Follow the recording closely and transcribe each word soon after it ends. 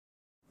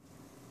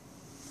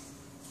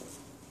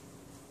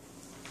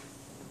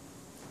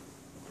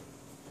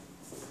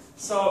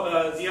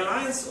So the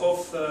Alliance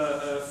of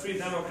Free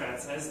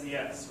Democrats,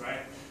 SDS, right?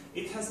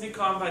 It has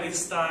become by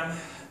this time,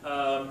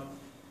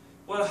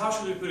 well, how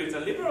should we put it? A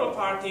liberal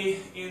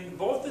party in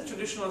both the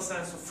traditional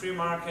sense of free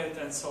market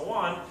and so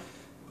on,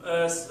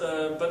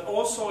 but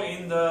also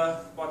in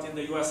the what in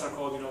the US are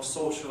called,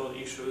 social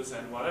issues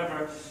and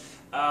whatever,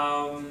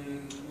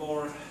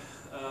 more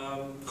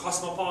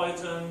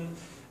cosmopolitan,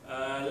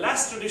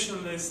 less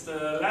traditionalist,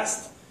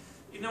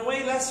 in a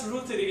way less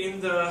rooted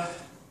in the,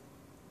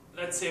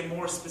 let's say,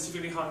 more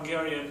specifically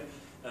Hungarian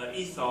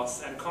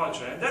ethos and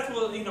culture, and that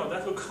will,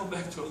 that will come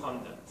back to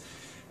haunt them,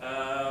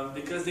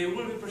 because they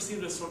will be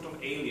perceived as sort of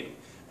alien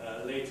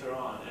later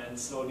on, and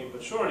slowly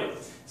but surely.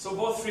 So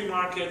both free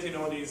market,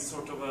 these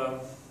sort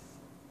of,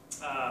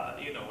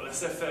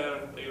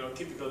 laissez-faire,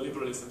 typical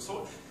liberalism.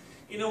 So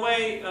in a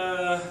way,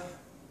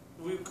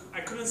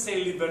 I couldn't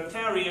say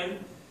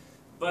libertarian,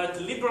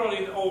 but liberal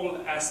in all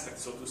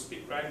aspects, so to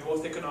speak, right?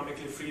 Both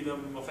economically,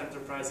 freedom of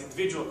enterprise,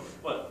 individual.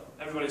 Well,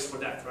 everybody's for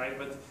that, right?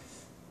 But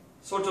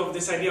sort of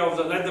this idea of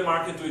let the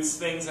market do its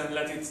things and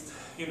let it,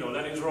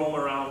 let it roam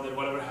around and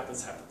whatever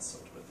happens, happens,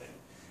 sort of a thing.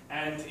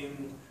 And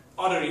in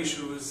other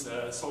issues,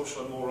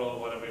 social, moral,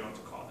 whatever you want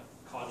to call it,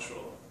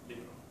 cultural,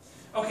 liberal.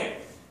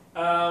 Okay.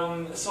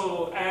 And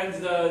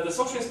the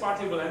Socialist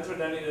Party will enter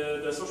then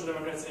the Social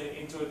Democrats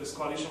into this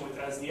coalition with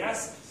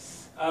SDS.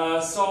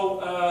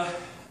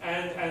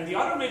 And the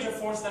other major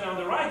force then on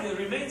the right, it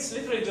remains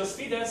literally just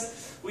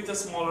Fidesz with a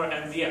smaller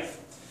MDF.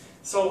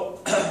 So,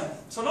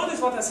 so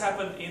notice what has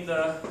happened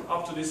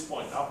up to this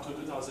point, up to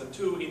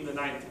 2002 in the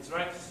 90s,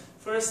 right?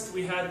 First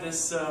we had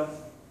this,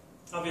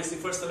 obviously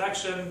first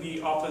election,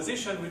 the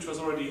opposition, which was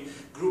already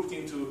grouped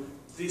into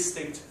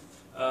distinct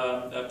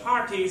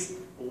parties,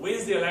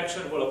 wins the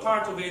election, well, a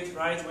part of it,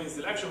 right, wins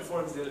the election,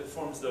 forms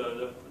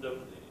the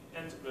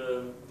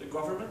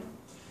government.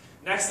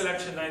 Next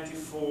election,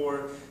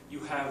 94, you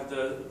have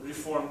the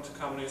reformed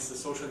communists, the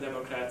Social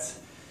Democrats,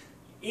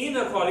 in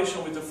a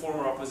coalition with the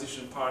former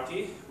opposition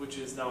party, which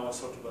is now a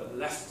sort of a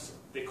left,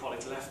 they call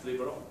it left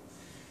liberal.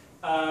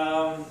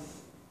 And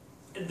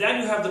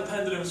then you have the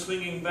pendulum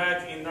swinging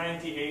back in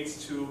 98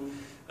 to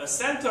a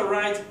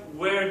center-right,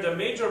 where the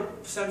major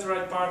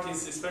center-right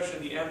parties,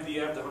 especially the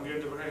MDF, the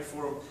Hungarian Democratic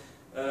Forum,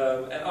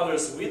 and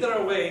others wither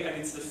away, and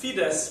it's the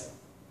Fidesz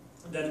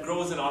that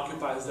grows and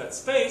occupies that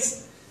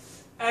space.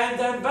 And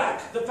then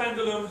back the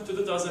pendulum to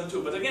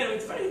 2002, but again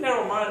with very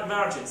narrow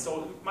margins.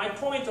 So my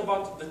point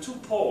about the two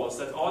poles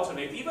that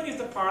alternate, even if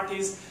the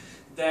parties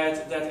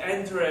that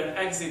enter and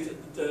exit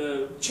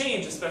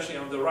change, especially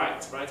on the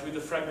right, with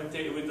the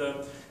fragmentation, with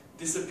the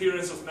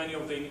disappearance of many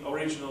of the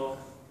original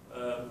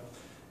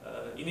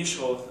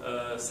initial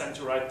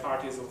center-right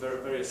parties of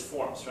various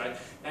forms, right?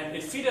 And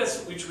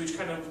Fidesz, which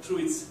kind of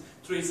through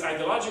its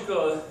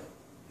ideological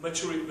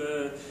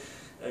maturity.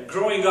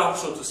 Growing up,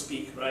 so to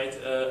speak, right,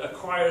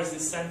 acquires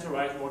this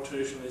center-right, more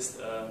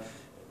traditionalist,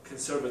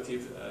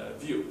 conservative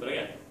view. But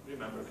again,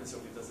 remember,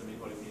 conservative doesn't mean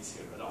what it means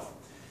here at all.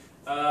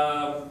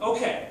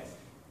 Okay,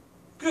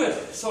 good.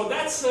 So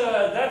that's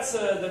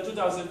the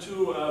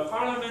 2002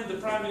 Parliament. The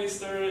Prime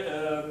Minister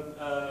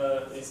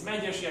is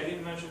Megyesi. I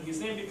didn't mention his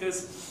name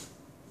because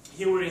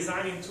he will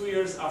resign in 2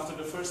 years after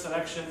the first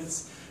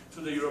elections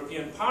to the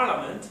European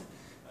Parliament.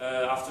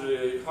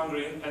 After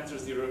Hungary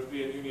enters the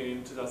European Union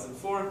in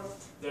 2004,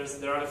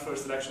 there are the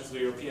first elections to the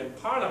European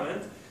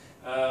Parliament,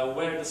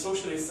 where the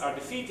Socialists are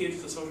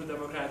defeated, the Social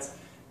Democrats,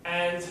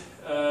 and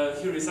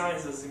he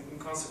resigns as in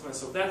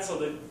consequence of that. So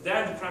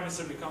then the Prime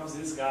Minister becomes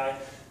this guy,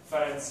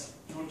 Ferenc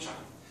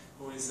Gyurcsány,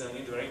 who is a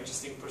very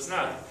interesting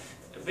personality.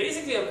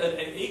 Basically,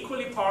 an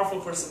equally powerful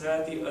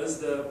personality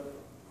as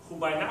who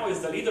by now is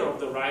the leader of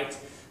the right,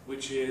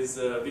 which is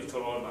Viktor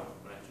Orbán,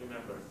 right?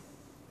 Remember.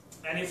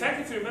 And in fact,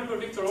 if you remember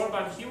Viktor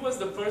Orbán, he was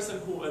the person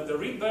who, at the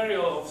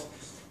reburial of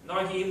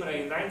Nagy Imre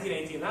in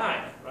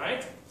 1989,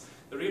 right?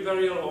 The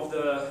reburial of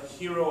the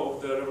hero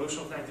of the revolution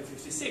of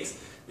 1956.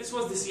 This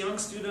was this young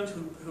student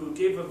who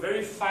gave a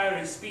very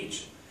fiery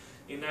speech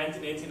in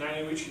 1989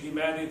 in which he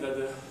demanded that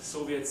the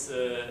Soviet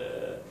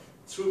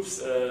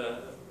troops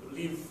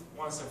leave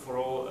once and for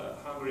all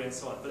Hungary and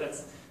so on. But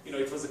that's,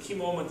 it was a key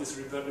moment, this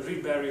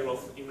reburial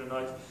of Imre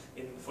Nagy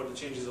for the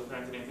changes of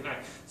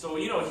 1989. So,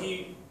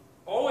 he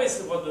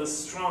always was a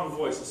strong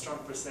voice, a strong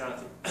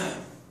personality.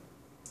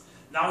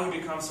 Now he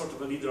becomes sort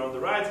of a leader on the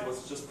right. He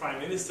was just prime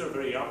minister,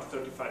 very young,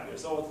 35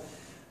 years old,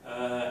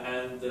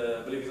 and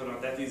believe it or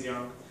not, that is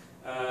young.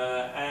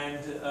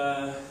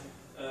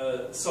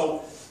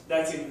 So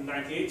that's in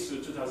 98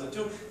 to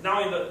 2002.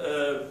 Now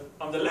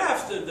on the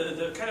left,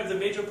 the kind of the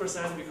major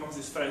personality becomes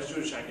this Ferenc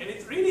Gyurcsány, and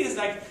it really is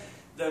like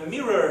the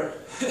mirror,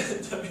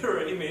 the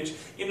mirror image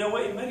in a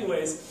way, in many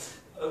ways,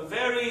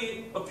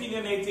 very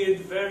opinionated,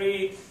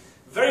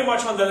 very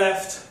much on the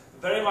left,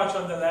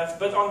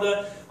 but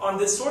on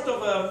this sort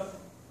of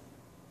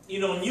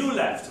new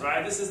left,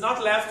 right? This is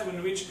not left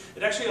in which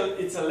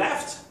it's a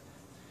left.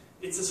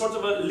 It's a sort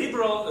of a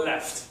liberal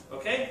left,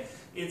 okay?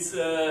 It's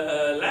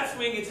a left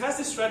wing. It has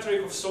this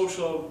rhetoric of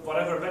social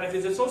whatever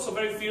benefits. It's also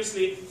very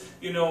fiercely,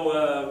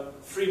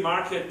 free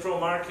market, pro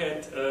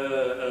market,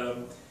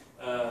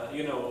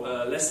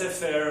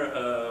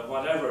 laissez-faire,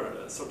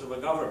 whatever, sort of a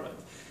government.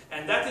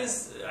 And that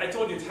is, I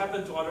told you, it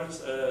happened to other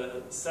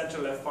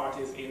center-left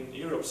parties in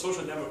Europe.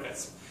 Social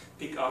Democrats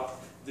pick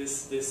up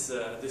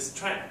this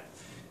trend.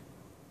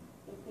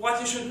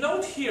 What you should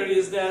note here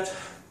is that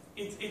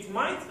it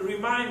might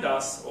remind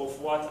us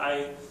of what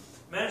I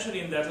mentioned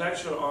in that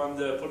lecture on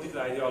the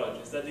political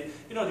ideologies. That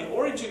the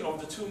origin of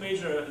the two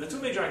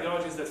major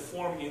ideologies that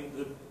form in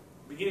the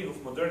beginning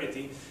of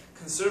modernity,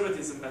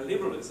 conservatism and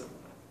liberalism.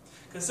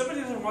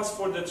 Conservatism was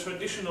for the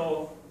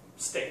traditional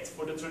state,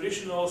 for the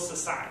traditional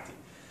society.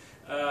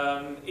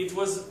 It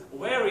was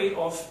wary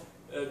of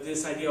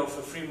this idea of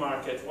a free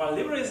market, while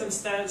liberalism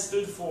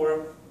stood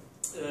for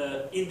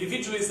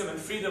individualism and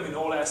freedom in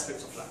all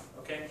aspects of life,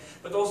 okay?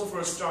 But also for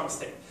a strong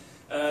state.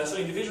 So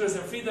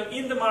individualism, freedom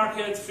in the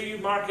market, free,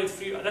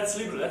 that's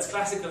liberal, that's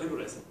classical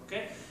liberalism,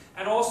 okay?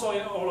 And also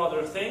in all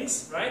other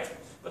things, right?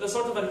 But a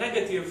sort of a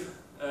negative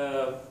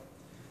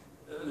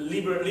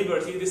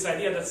liberty, this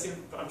idea that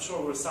I'm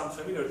sure will sound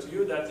familiar to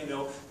you, that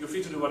you're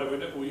free to do whatever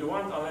you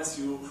want unless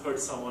you hurt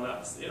someone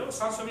else.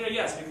 Sounds familiar?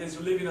 Yes, because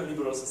you live in a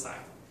liberal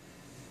society.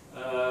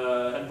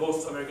 And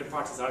both American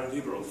parties are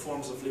liberal,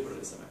 forms of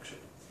liberalism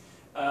actually.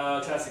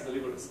 Classical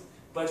liberalism.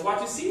 But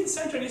what you see in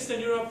Central and Eastern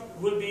Europe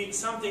will be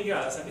something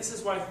else, and this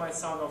is why it might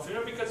sound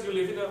unfamiliar, because you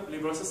live in a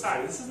liberal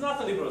society. This is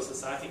not a liberal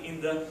society in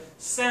the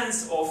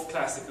sense of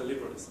classical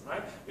liberalism,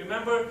 right?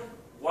 Remember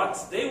what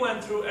they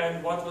went through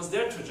and what was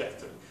their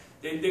trajectory.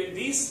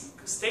 These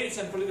states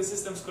and political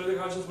systems,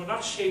 political cultures were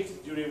not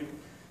shaped during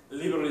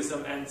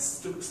liberalism and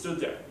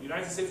stood there. The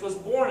United States was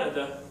born at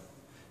the,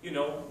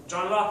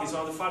 John Locke is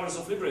one of the fathers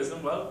of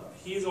liberalism. Well,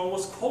 he is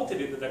almost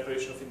quoted in the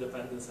Declaration of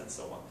Independence and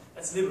so on.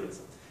 That's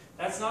liberalism.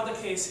 That's not the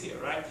case here,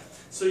 right?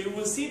 So you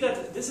will see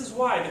that this is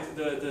why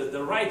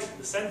the right,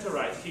 the center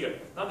right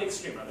here, not the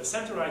extreme right, the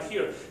center right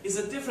here is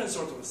a different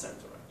sort of a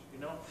center right.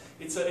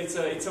 It's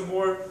a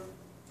more,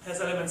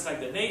 has elements like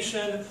the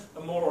nation,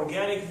 a more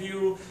organic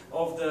view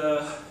of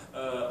the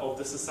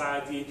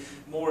society,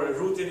 more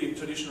rooted in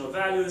traditional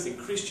values, in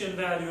Christian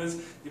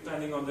values,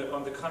 depending on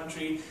the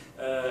country,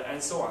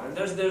 and so on. And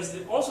there's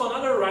also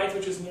another right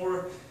which is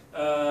more,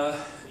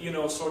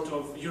 sort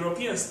of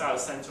European-style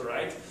center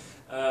right,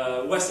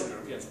 Western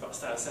European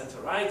style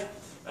center right,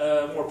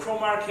 more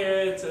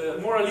pro-market,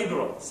 more a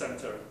liberal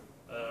center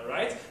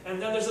right,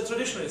 and then there's a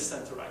traditionalist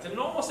center right. And in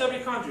almost every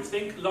country,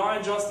 think Law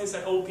and Justice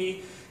and OP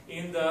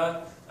in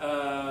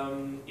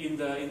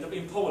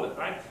Poland,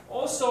 right?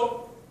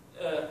 Also,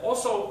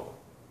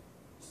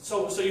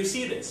 so you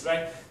see this,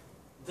 right?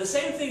 The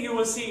same thing you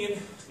will see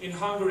in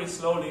Hungary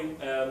slowly,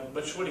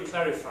 but surely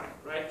clarifying,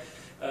 right?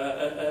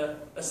 A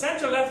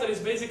center left that is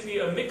basically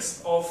a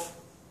mix of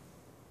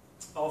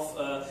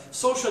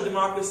social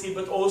democracy,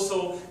 but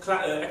also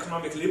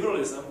economic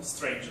liberalism,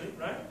 strangely,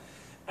 right?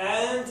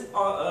 And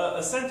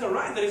a center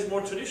right that is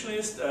more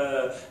traditionalist,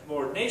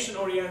 more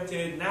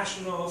nation-oriented,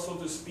 national, so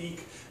to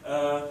speak,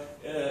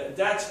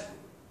 that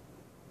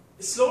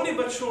slowly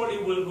but surely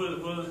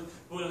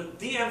will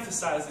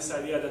de-emphasize this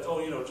idea that,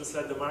 just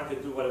let the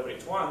market do whatever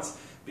it wants,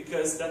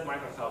 because that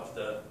might not help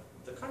the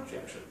country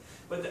actually.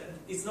 But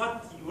it's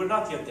not. We're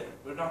not yet there.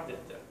 We're not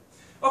yet there.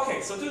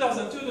 Okay, so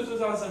 2002 to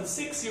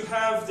 2006, you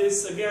have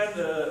this again,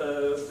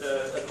 a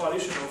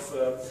coalition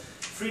of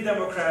Free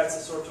Democrats,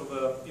 a sort of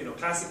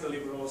classical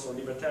liberals or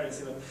libertarians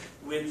even,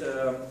 with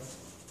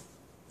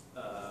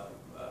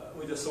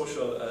the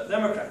Social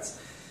Democrats.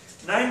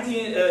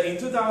 In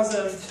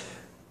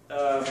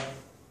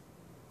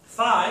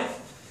 2005,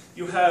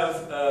 you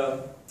have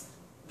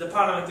the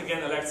parliament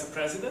again elects a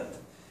president,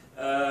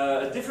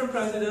 a different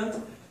president,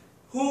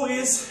 who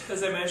is,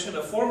 as I mentioned,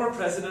 a former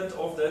president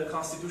of the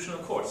Constitutional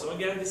Court. So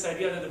again, this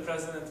idea that the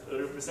president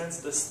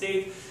represents the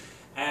state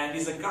and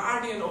is a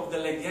guardian of the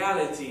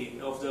legality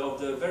of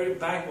the very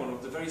backbone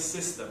of the very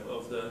system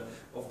of the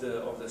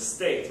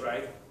state,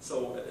 right?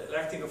 So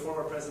electing a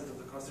former president of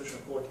the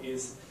Constitutional Court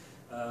is,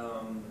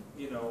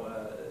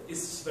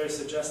 is very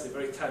suggestive,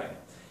 very telling.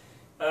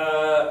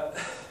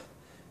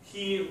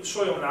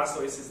 Shoyom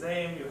László is his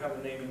name. You have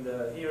the name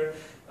here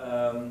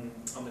on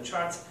the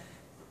chart.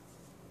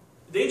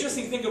 The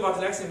interesting thing about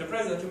electing the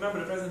president, remember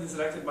the president is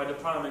elected by the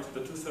parliament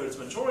with a 2/3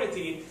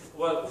 majority.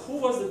 Well, who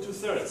was the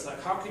 2/3?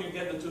 Like, how can you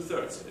get the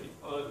 2/3?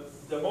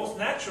 The most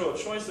natural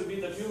choice would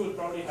be that you would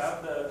probably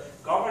have the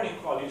governing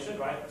coalition,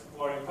 right,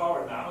 who are in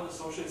power now, the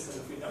Socialists and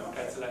the Free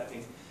Democrats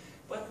electing.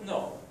 But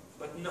no,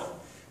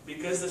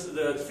 because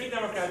the Free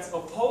Democrats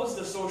opposed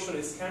the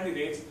Socialist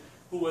candidate,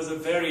 who was a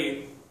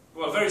very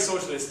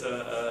socialist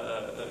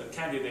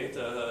candidate,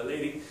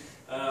 lady,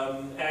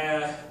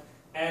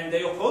 and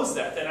they opposed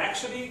that. And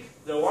actually,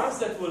 the ones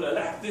that will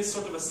elect this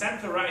sort of a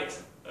center-right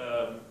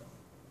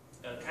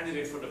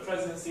candidate for the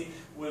presidency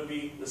will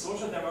be the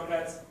Social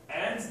Democrats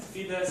and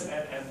Fidesz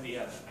and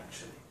MDF,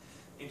 actually,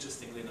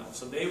 interestingly enough.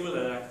 So they will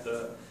elect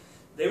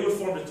they will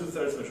form the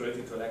 2/3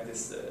 majority to elect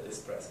this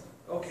president.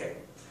 Okay.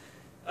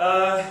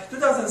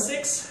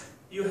 2006,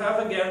 you have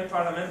again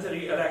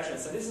parliamentary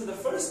elections. And this is the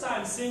first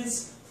time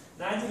since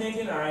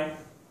 1989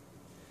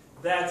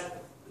 that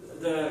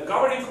the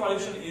governing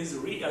coalition is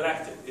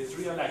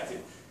re-elected.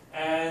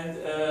 And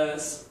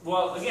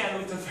well, again,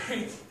 with a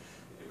very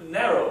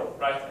narrow,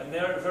 right,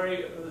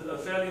 a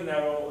fairly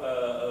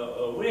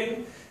narrow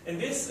win. In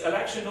this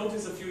election,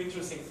 notice a few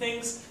interesting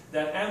things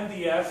that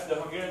MDF, the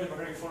Hungarian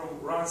Democratic Forum,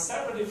 runs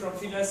separately from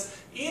Fidesz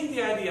in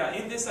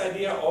this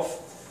idea of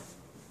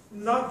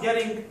not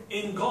getting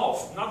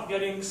engulfed, not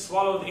getting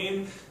swallowed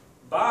in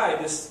by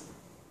this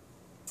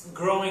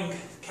growing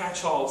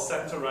catch-all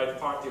center-right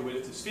party with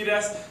its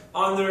Fidesz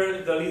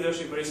under the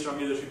leadership, very strong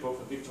leadership of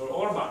Viktor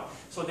Orban.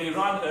 So they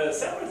run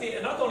separately,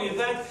 and not only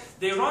that,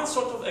 they run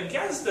sort of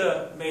against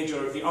the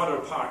other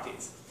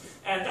parties.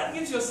 And that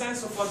gives you a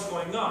sense of what's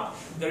going on.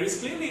 There is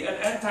clearly an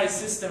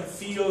anti-system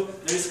feel,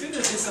 there is clearly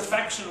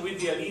disaffection with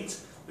the elite,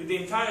 with the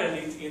entire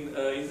elite in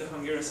the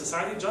Hungarian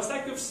society, just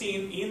like we've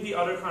seen in the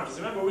other countries.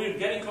 Remember, we're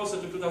getting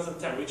closer to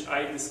 2010, which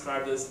I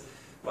described as,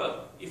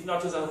 well, if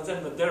not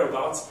 2010, but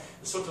thereabouts,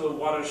 sort of a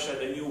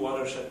watershed, a new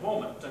watershed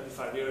moment,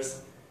 25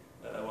 years,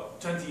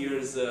 20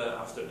 years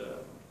after the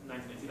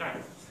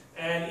 1989.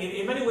 And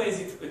in many ways,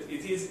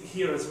 it is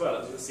here as well,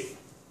 as you'll see.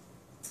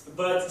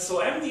 But,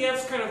 so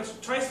MDF kind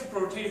of tries to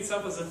portray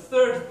itself as a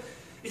third.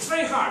 It's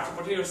very hard to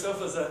portray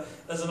yourself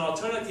as an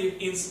alternative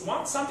in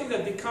something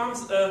that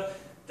becomes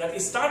that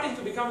is starting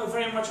to become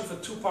very much of a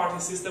two-party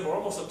system, or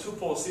almost a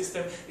two-pole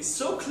system. It's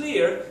so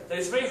clear that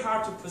it's very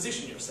hard to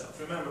position yourself.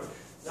 Remember,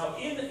 now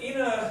in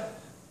a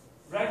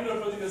regular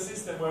political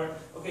system where,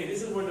 okay,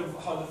 this is where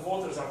how the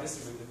voters are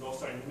distributed,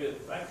 most are in the middle,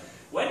 right?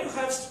 When you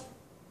have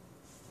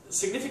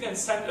significant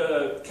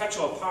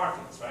catch-all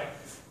parties, right,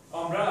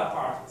 umbrella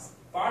parties,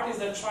 parties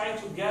that try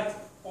to get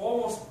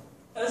almost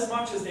as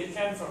much as they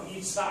can from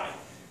each side,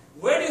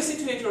 where do you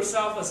situate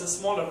yourself as a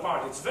smaller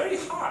party? It's very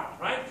hard,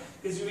 right?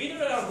 Because you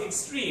either are the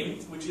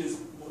extreme, which is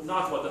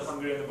not what the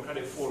Hungarian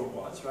Democratic Forum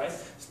was, right?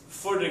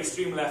 Further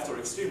extreme left or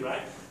extreme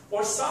right,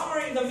 or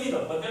somewhere in the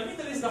middle. But the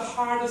middle is the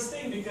hardest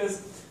thing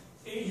because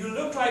you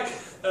look like,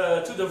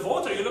 to the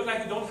voter, you look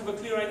like you don't have a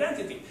clear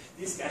identity.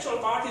 These catch-all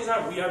parties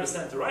are, we are the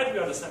center right, we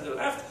are the center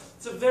left.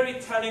 It's a very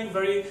telling,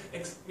 very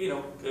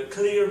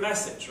clear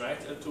message,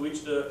 right, to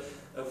which the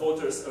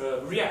voters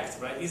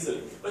react, right,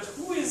 easily. But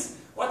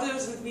what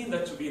does it mean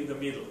that to be in the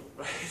middle,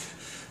 right?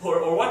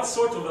 or what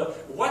sort of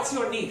what's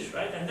your niche,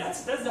 right? And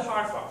that's the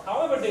hard part.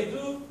 However, they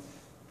do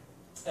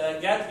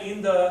get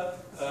in the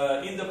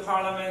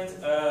parliament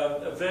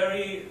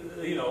very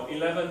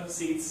 11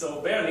 seats,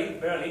 so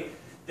barely.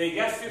 They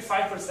get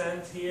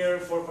 5% here,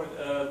 4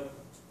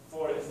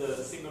 in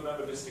the single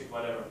member district,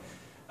 whatever.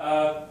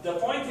 The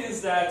point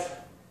is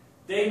that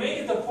they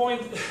made it a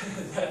point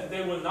that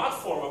they will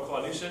not form a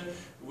coalition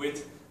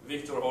with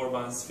Viktor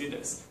Orban's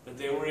Fidesz, that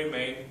they will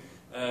remain,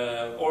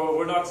 or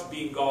will not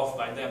be engulfed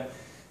by them.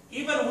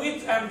 Even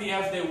with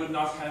MDF, they would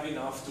not have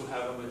enough to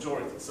have a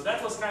majority. So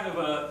that was kind of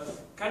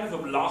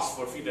a loss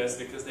for Fidesz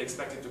because they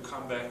expected to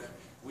come back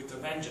with a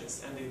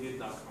vengeance, and they did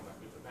not come back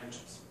with a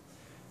vengeance.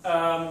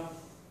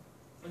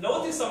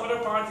 Notice some other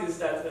parties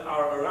that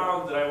are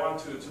around that I want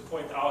to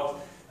point out.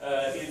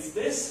 It's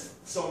this.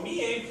 So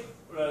MIEP,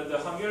 the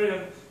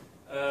Hungarian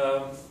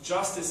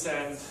Justice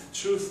and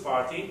Truth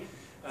Party,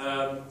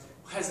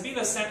 has been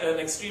an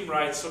extreme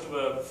right, sort of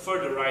a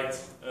further right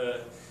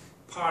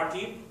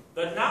party,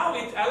 but now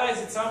it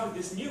allies itself with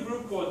this new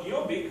group called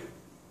Jobbik,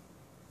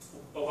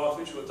 about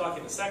which we'll talk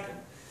in a second,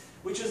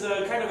 which is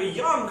a kind of a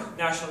young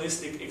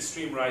nationalistic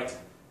extreme right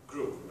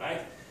group,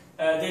 right?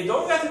 They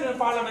don't get it in the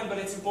parliament, but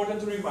it's important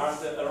to remark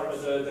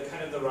the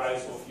kind of the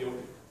rise of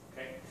Jobbik.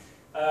 Okay,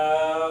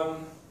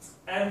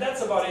 and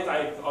that's about it.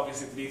 I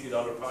obviously deleted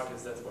other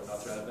parties that were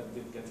not relevant,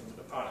 didn't get into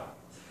the parliament.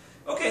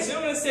 Okay, so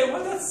you're going to say,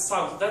 well,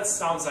 that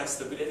sounds like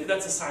stability.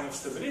 That's a sign of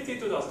stability.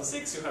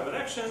 2006, you have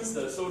elections,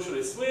 the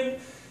socialists win.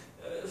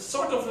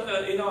 Sort of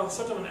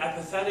an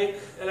apathetic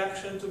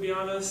election, to be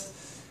honest.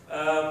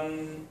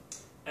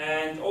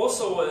 And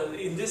also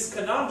in this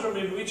conundrum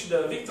in which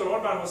Viktor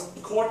Orban was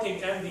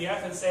courting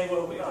MDF and saying,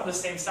 well, we are on the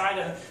same side,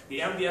 and the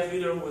MDF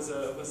leader was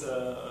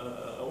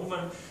a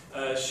woman.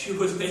 She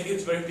was making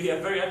it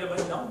very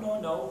adamant,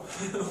 no,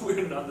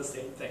 we're not the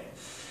same thing.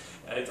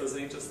 It was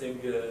an interesting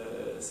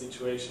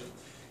situation.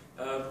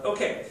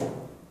 Okay,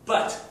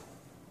 but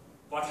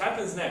what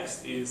happens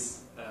next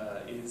is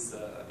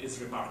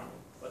remarkable.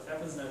 What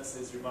happens next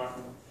is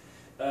remarkable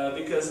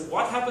because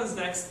what happens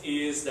next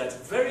is that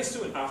very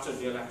soon after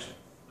the election,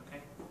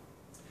 okay,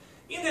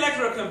 in the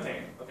electoral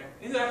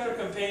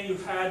campaign, you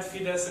had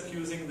Fidesz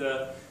accusing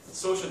the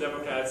Social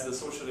Democrats, the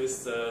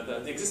Socialists,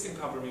 the existing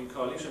governing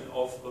coalition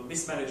of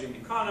mismanaging the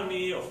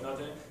economy, of not.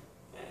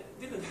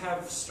 Didn't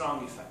have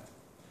strong effect.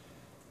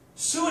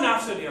 Soon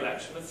after the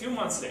election, a few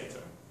months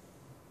later,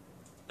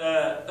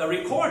 a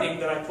recording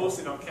that I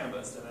posted on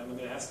Canvas that I'm going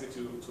to ask you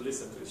to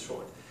listen to is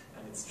short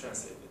and it's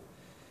translated.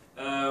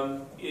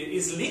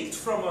 Is leaked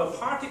from a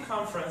party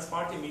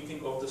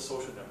meeting of the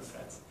Social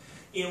Democrats,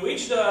 in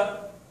which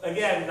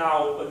again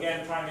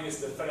Prime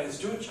Minister Ferenc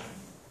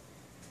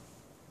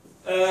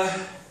Gyurcsány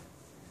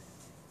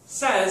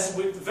says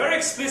very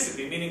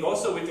explicitly, meaning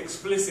also with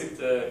explicit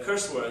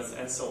curse words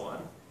and so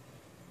on,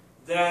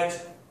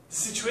 that the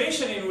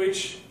situation in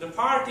which the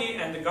party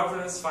and the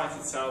governance finds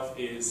itself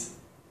is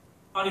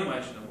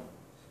unimaginable.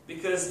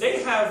 Because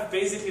they have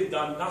basically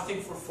done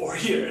nothing for 4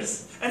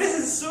 years, and this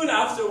is soon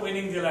after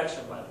winning the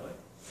election, by the way,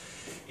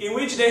 in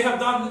which they have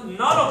done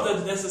none of the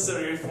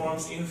necessary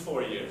reforms in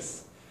 4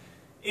 years,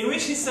 in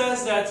which he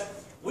says that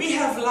we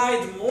have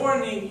lied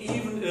morning,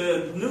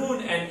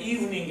 noon and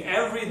evening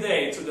every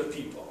day to the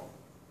people,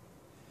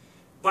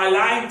 by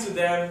lying to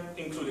them,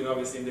 including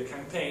obviously in the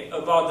campaign,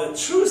 about the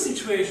true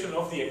situation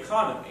of the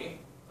economy,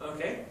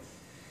 okay?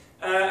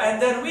 And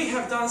then we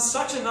have done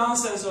such a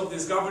nonsense of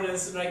this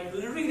governance, like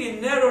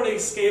really narrowly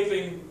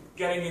escaping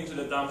getting into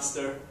the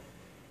dumpster,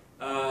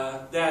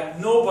 that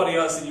nobody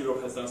else in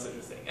Europe has done such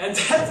a thing. And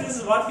that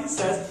is what he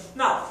says.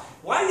 Now,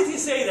 why did he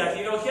say that?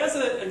 You know, he has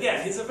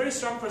again, he's a very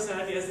strong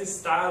personality. He has this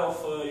style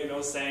of, you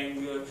know,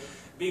 saying,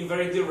 being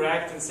very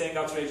direct and saying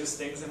outrageous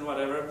things and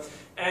whatever.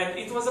 And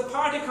it was a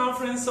party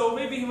conference, so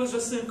maybe he was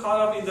just caught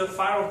up in the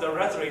fire of the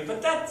rhetoric.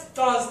 But that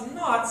does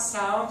not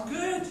sound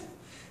good.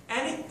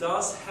 And it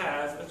does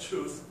have a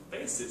truth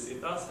basis. It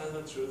does have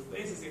a truth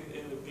basis,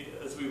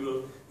 as we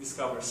will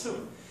discover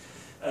soon.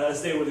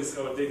 As they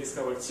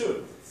discovered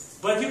soon.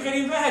 But you can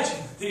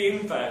imagine the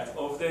impact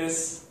of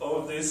this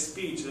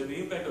speech, the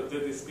impact of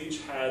this speech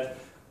had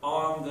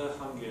on the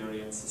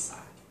Hungarian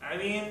society. I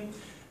mean,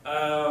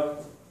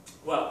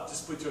 well,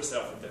 just put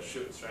yourself in their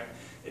shoes, right?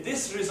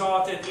 This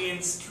resulted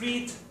in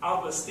street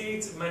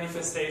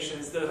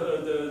manifestations.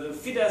 The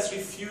Fidesz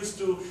refused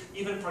to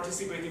even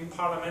participate in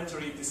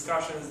parliamentary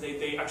discussions.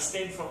 They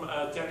abstained from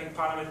attending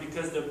parliament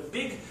because the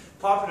big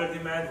popular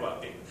demand,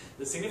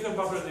 the significant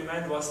popular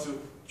demand was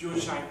to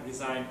Gyurcsány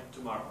resign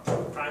tomorrow,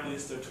 Prime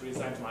Minister to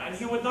resign tomorrow. And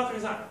he would not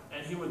resign.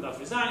 And he would not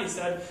resign. He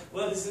said,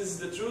 well, this is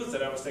the truth,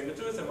 and I must take the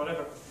truth, and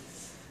whatever.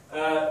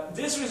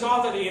 This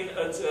resulted in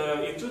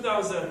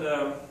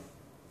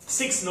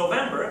 2006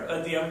 November,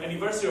 at the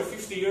anniversary of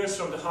 50 years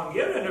from the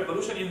Hungarian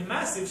Revolution, in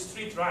massive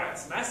street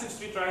riots. Massive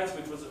street riots,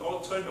 which was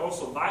turned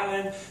also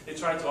violent. They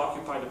tried to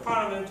occupy the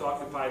parliament, to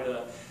occupy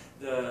the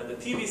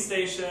TV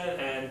station,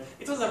 and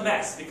it was a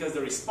mess because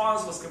the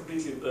response was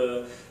completely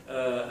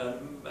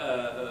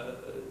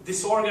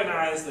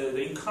disorganized,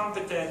 the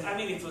incompetent. I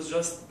mean, it was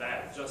just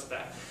bad, just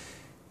bad.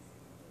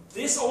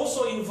 This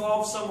also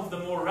involved some of the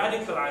more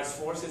radicalized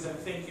forces, and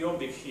think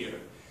Jobbik here,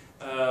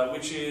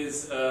 which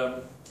is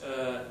a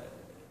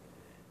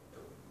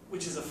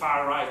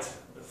far-right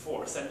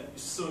force, and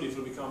soon it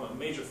will become a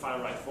major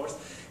far-right force.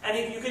 And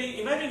you can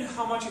imagine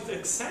how much it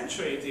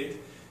accentuated,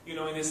 you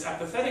know, in this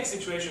apathetic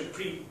situation,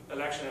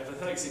 pre-election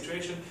apathetic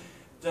situation,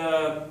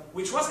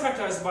 which was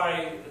characterized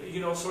by, you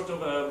know, sort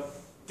of a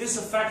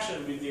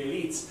disaffection with the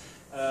elites,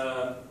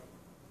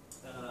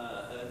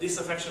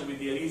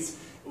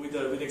 with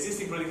the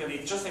existing political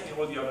elite, just like in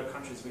all the other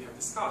countries we have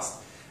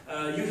discussed.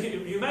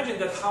 You imagine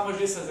that how much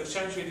this has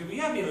accentuated. We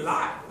have been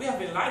lied. We have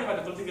been lied by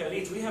the political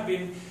elite. We have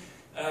been,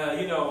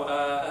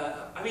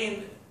 I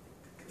mean,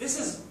 this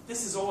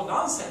is all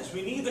nonsense.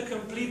 We need a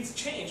complete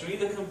change. We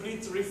need a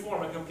complete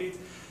reform, a complete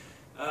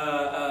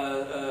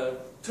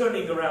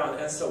turning around,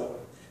 and so on.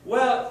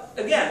 Well,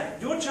 again,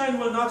 Gyurcsány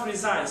will not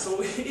resign,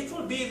 so it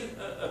will be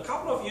a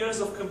couple of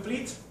years of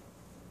complete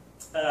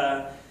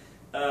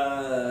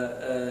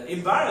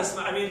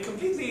embarrassment. I mean,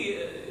 completely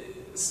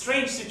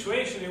strange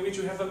situation in which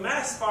you have a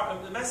massive part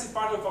of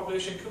the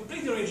population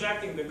completely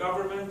rejecting the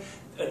government,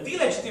 a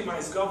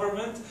delegitimized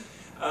government,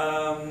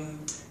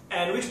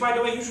 and which, by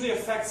the way, usually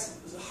affects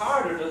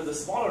harder the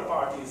smaller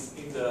parties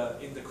in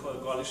the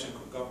coalition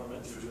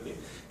government usually,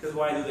 because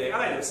why do they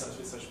ally themselves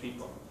with such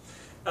people?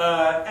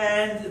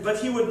 But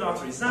he would not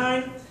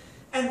resign.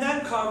 And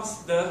then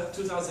comes the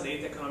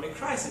 2008 economic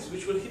crisis,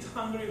 which will hit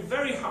Hungary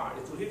very hard.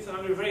 It will hit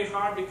Hungary very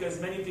hard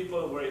because many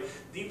people were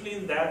deeply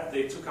in debt.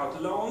 They took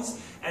out loans,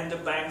 and the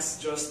banks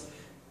just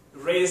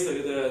raised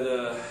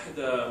the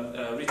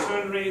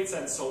return rates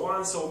and so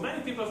on. So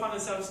many people found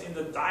themselves in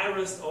the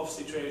direst of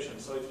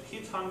situations. So it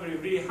hit Hungary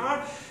really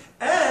hard.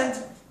 And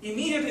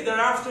immediately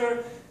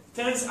thereafter,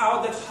 turns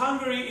out that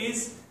Hungary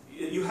is,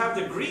 you have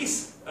the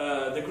Greece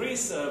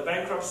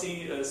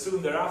bankruptcy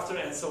soon thereafter,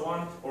 and so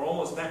on, or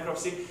almost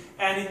bankruptcy,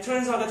 and it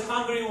turns out that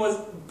Hungary was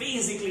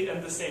basically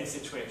in the same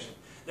situation.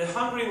 That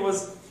Hungary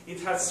was, it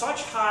had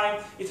such high,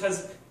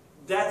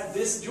 that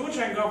this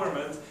Gyurcsány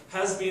government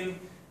has been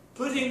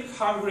putting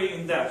Hungary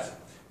in debt,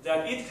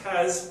 that it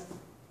has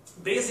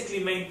basically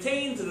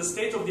maintained the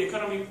state of the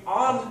economy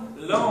on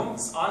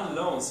loans,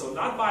 so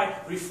not by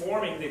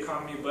reforming the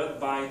economy, but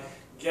by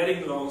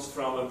getting loans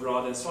from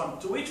abroad and so on,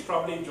 to which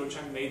probably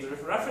Gyurcsány made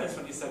reference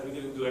when he said we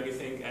didn't do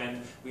anything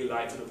and we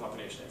lied to the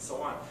population and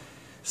so on.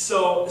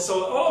 So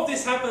all of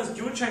this happens.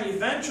 Gyurcsány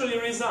eventually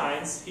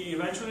resigns. He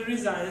eventually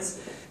resigns,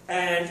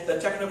 and a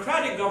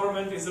technocratic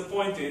government is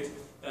appointed,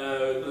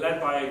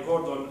 led by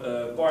Gordon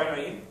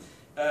Bajnai.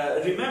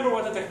 Remember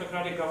what a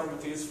technocratic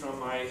government is from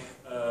my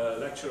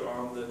lecture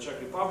on the Czech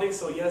Republic.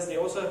 So yes, they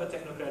also have a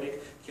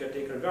technocratic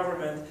caretaker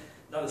government,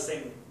 not the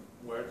same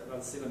word,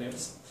 not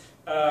synonyms.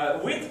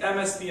 With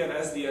MSP and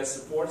SDS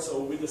support,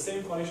 so with the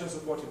same coalition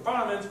support in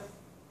parliament,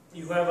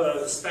 you have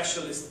a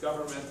specialist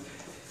government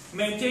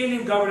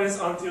maintaining governance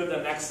until the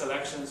next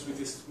elections,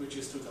 which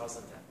is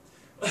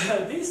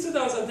 2010. These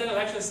 2010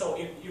 elections, so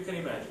you can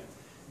imagine,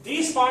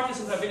 these parties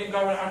who have been in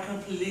government are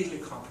completely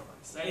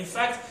compromised. In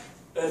fact,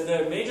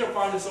 the major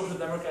party, Social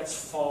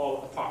Democrats,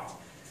 fall apart.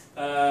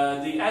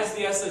 The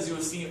SDS, as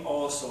you'll see,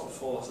 also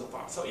falls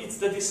apart. So it's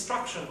the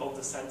destruction of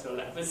the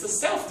center-left. It's the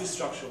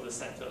self-destruction of the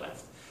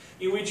center-left,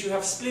 in which you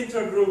have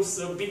splinter groups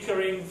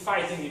bickering,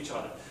 fighting each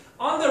other.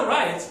 On the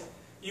right,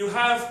 you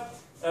have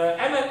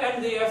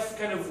MDF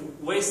kind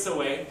of wastes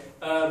away,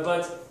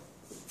 but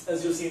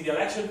as you see in the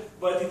election,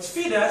 but it's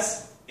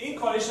Fidesz in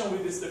coalition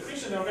with the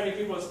Christian Democratic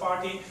People's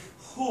Party,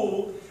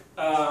 who,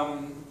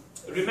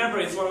 remember,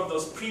 it's one of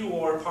those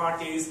pre-war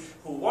parties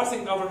who was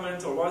in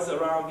government or was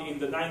around in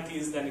the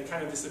 90s, then it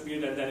kind of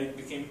disappeared, and then it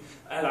became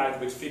allied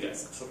with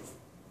Fidesz, sort of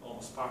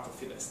almost part of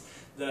Fidesz.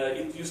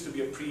 It used to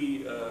be a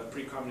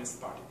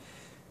pre-communist party.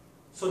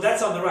 So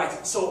that's on the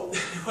right. So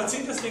what's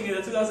interesting in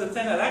the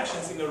 2010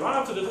 elections, in the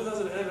run-up to the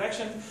 2010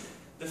 election,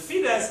 the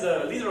Fidesz,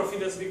 the leader of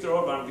Fidesz, Viktor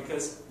Orbán,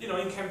 because, you know,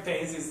 in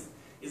campaigns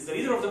is the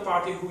leader of the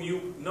party who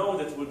you know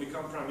that will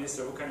become prime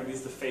minister, who kind of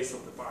is the face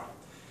of the party.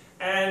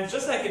 And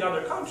just like in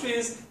other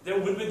countries, there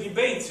will be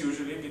debates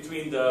usually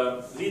between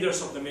the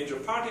leaders of the major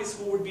parties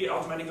who would be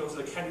automatically also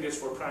the candidates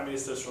for prime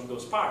ministers from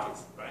those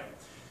parties, right?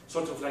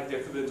 Sort of like the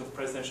equivalent of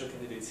presidential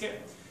candidates here.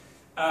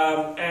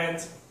 And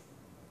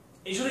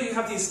usually you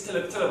have these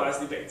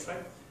televised debates,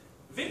 right?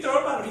 Viktor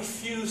Orbán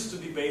refused to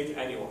debate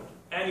anyone,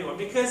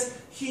 because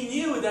he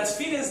knew that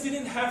Fidesz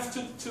didn't have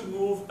to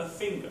move a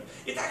finger.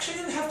 It actually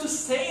didn't have to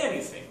say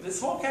anything.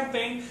 This whole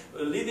campaign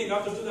leading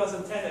up to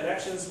 2010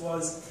 elections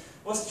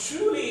was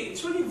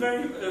truly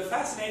very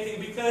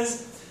fascinating,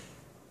 because,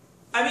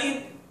 I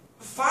mean,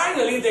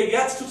 finally they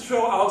get to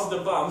throw out the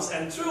bombs,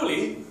 and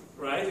truly,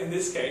 right, in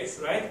this case,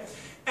 right,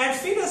 and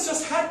Fidesz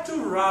just had to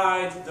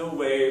ride the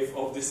wave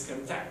of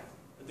discontent.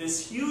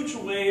 This huge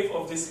wave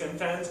of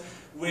discontent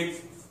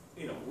with,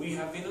 you know, we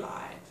have been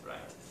lied, right?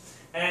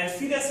 And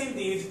Fidesz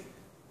indeed,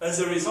 as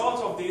a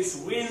result of this,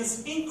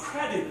 wins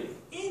incredibly,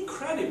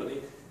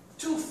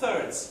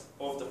 2/3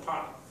 of the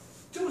parliament.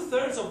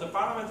 2/3 of the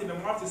parliament in a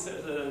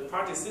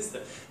multi-party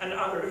system. And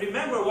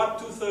remember what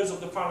 2/3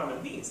 of the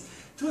parliament means.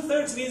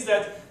 2/3 means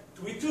that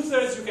with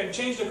 2/3 you can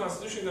change the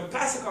constitution, you can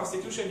pass a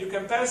constitution, you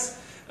can pass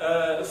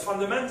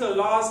fundamental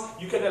laws,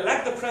 you can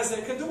elect the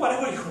president, you can do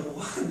whatever you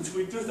want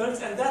with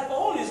 2/3, and that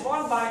all is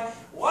won by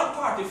one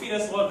party.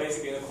 Fidesz, well,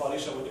 basically in a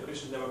coalition with the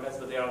Christian Democrats,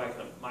 but they are like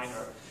a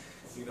minor,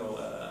 you know,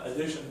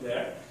 addition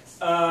there.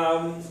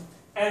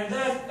 And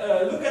then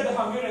look at the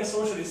Hungarian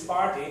Socialist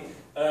Party.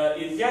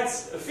 It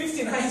gets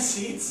 59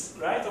 seats,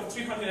 right, of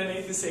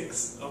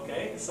 386,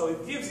 okay? So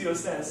it gives you a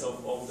sense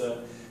of the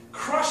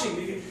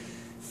crushing.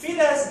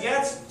 Fidesz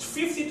gets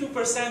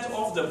 52%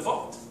 of the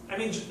vote. I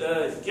mean,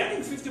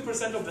 getting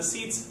 50% of the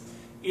seats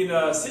in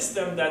a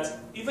system that,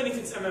 even if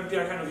it's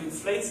MMPR, kind of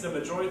inflates the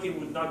majority,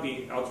 would not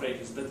be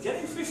outrageous. But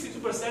getting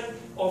 52%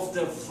 of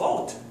the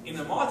vote in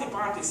a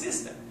multi-party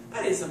system,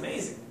 that is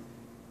amazing,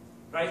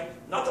 right?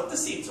 Not of the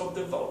seats, of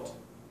the vote.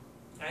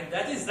 And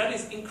that is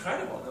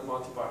incredible in a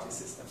multi-party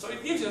system. So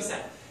it gives you a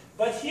sense.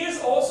 But here's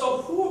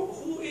also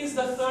who is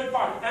the third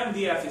party.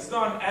 MDF is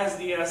gone.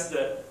 SDS,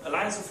 the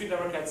Alliance of Free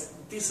Democrats,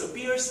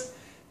 disappears.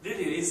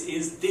 Literally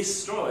is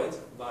destroyed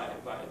by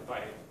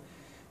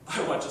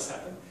what just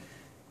happened.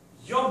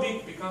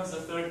 Jobbik becomes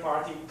the third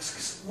party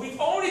with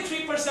only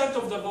 3%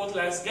 of the vote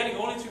less, getting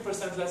only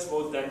 3% less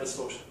vote than the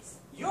Socialists.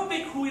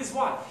 Jobbik, who is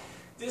what?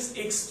 This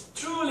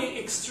truly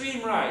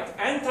extreme right,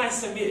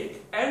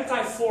 anti-Semitic,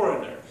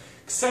 anti-foreigner,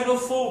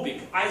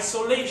 xenophobic,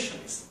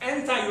 isolationist,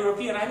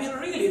 anti-European. I mean,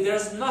 really,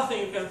 there's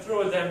nothing you can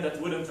throw at them that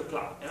wouldn't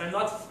apply. And I'm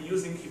not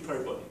using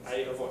hyperbole.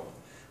 I avoid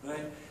it.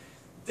 Right?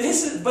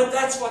 But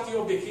that's what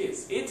Jobbik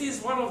is. It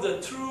is one of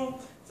the true,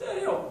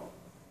 you know,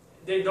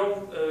 they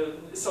don't,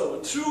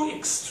 so true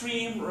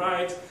extreme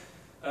right,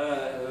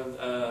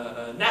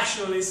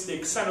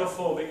 nationalistic,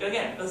 xenophobic,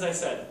 again, as I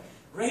said,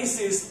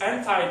 racist,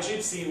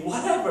 anti-gypsy,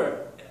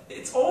 whatever.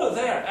 It's all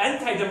there.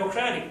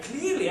 Anti-democratic,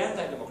 clearly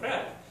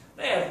anti-democratic.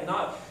 They have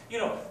not, you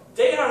know,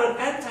 they are an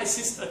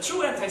anti-system, a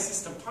true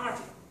anti-system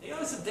party. You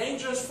know, it's a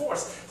dangerous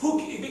force who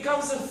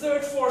becomes the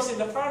third force in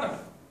the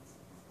parliament.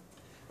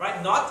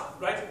 Right?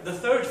 Not, right, the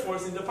third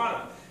force in the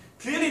parliament.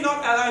 Clearly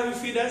not allied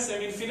with Fidesz. I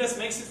mean, Fidesz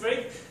makes it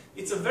very,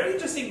 it's a very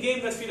interesting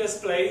game that Fidesz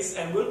plays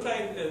and will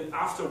play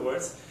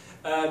afterwards,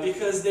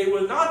 because they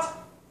will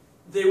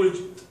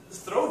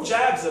throw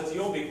jabs at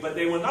Jobbik, but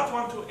they will not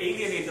want to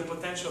alienate the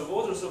potential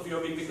voters of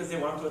Jobbik because they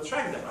want to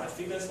attract them. Right?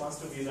 Fidesz wants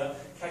to be the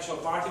catch-all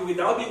party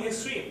without being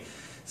extreme.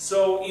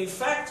 So, in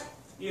fact,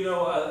 you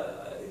know,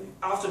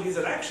 after these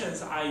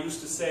elections, I used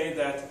to say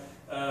that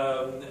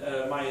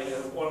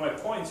one of my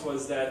points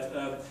was that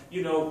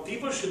you know,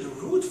 people should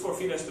root for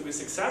Fidesz to be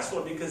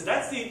successful, because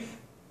that's the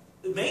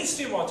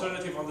mainstream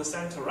alternative on the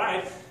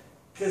center-right,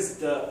 because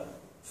the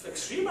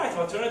extreme right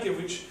alternative,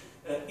 which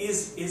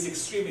is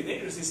extremely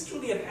dangerous, is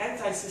truly an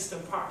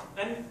anti-system party.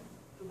 And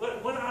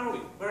when are we?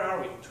 Where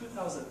are we?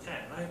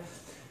 2010, right?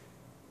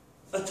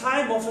 a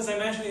time of, as I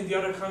mentioned in the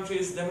other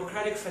countries,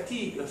 democratic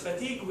fatigue, a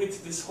fatigue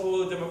with this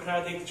whole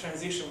democratic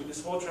transition, with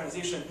this whole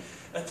transition,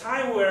 a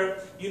time where,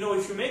 you know,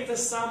 if you make the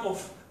sum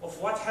of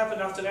what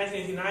happened after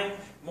 1989,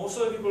 most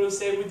of the people will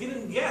say we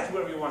didn't get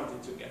where we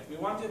wanted to get. We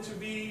wanted to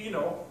be, you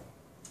know,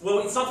 well,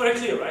 it's not very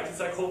clear, right? It's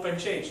like hope and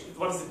change.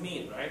 What does it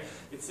mean, right?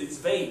 It's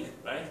vague,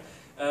 right?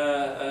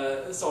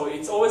 So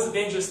it's always a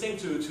dangerous thing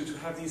to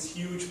have these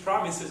huge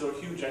promises or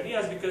huge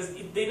ideas, because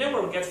they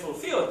never get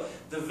fulfilled.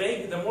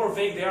 The more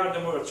vague they are, the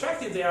more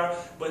attractive they are,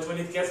 but when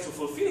it gets to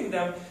fulfilling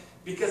them,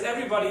 because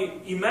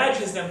everybody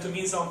imagines them to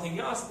mean something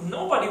else,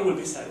 nobody will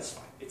be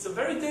satisfied. It's a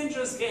very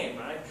dangerous game,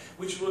 right?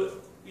 Which will,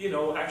 you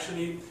know,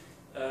 actually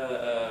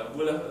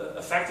will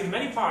affect in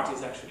many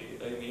parties, actually,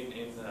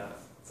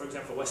 for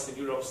example, Western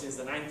Europe since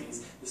the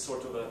 90s, this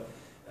sort of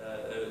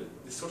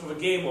a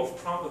game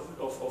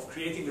of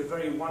creating a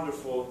very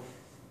wonderful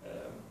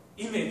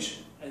image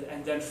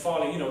and then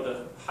falling. You know,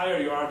 the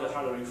higher you are, the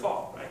harder you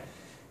fall, right?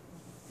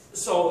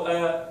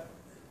 So,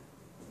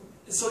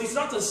 so it's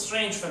not a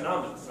strange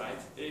phenomenon, right?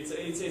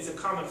 It's a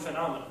common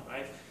phenomenon,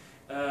 right?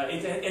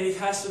 And it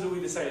has to do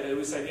with this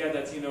idea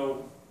that, you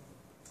know,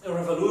 a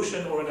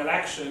revolution or an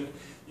election,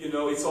 you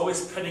know, it's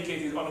always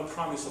predicated on a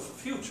promise of a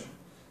future,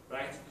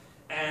 right?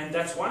 And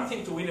that's one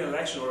thing to win an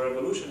election or a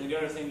revolution, and the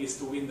other thing is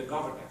to win the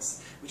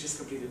governance, which is a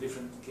completely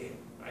different game,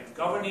 right?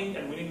 Governing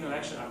and winning an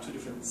election are two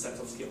different sets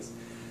of skills.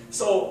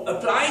 So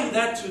applying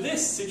that to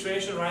this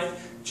situation, right?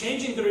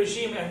 Changing the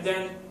regime and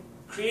then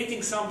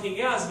creating something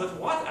else, but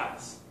what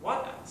else?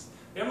 What else?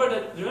 Remember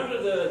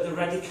the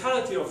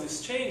radicality of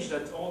this change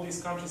that all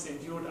these countries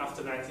endured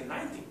after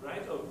 1990,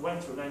 right? Or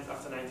went through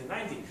after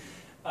 1990.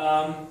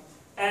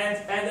 And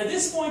at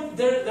this point,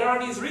 there are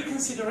these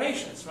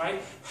reconsiderations,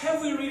 right?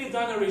 Have we really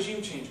done a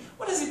regime change?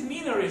 What does it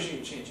mean, a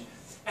regime change?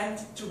 And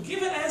to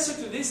give an answer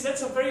to this,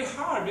 that's very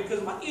hard,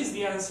 because what is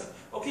the answer?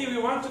 Okay,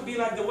 we want to be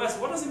like the West.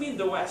 What does it mean,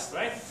 the West,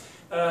 right?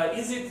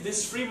 Is it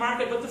this free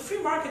market? But the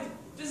free market,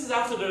 this is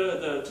after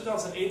the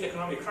 2008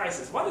 economic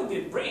crisis. What did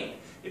it bring?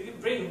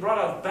 It brought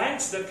out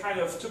banks that kind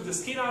of took the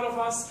skin out of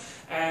us,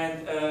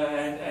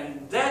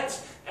 and debt,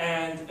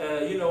 and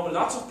you know,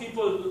 lots of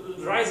people,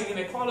 rising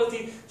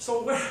inequality.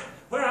 So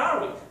where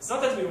are we? It's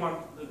not that we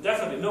want,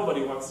 definitely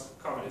nobody wants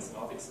communism,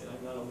 obviously,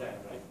 like none of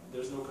that, right?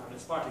 There's no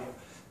communist party here.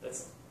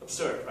 That's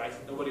absurd, right?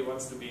 Nobody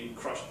wants to be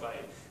crushed by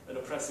an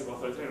oppressive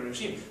authoritarian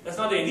regime. That's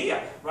not the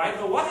idea, right?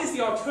 But what is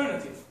the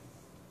alternative?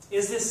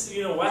 Is this,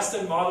 you know,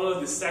 Western model,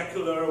 this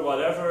secular,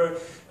 whatever,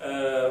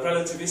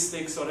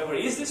 relativistics, whatever,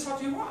 is this what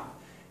we want?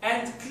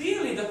 And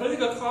clearly the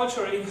political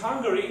culture in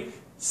Hungary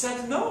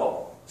said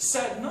no,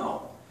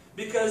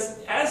 because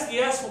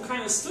SDS, who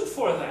kind of stood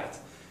for that,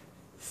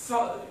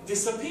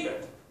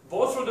 disappeared,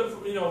 both for the,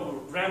 you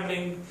know,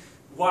 rambling,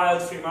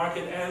 wild free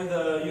market and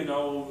the, you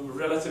know,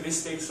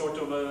 relativistic sort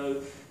of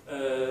a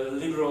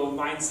liberal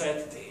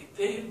mindset.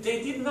 They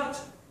did not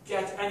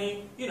get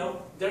any, you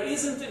know, there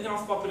isn't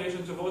enough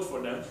population to vote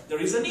for them.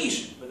 There is a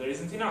niche, but there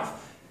isn't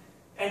enough.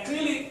 And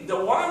clearly the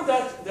one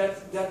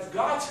that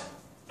got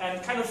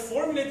and kind of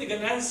formulating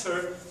an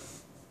answer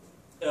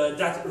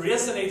that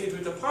resonated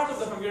with a part of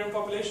the Hungarian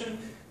population,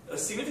 a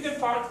significant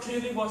part,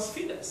 clearly was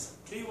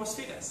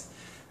Fidesz.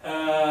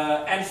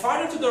 And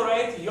farther to the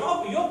right,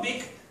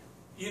 Jobbik,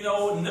 you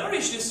know,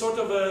 nourished this sort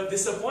of a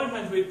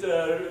disappointment with,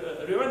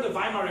 remember the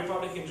Weimar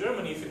Republic in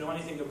Germany, if you know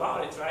anything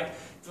about it, right?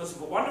 It was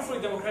wonderfully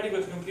democratic,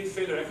 but a complete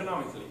failure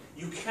economically.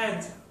 You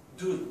can't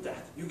do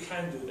that. You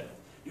can't do that.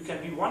 You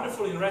can be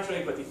wonderful in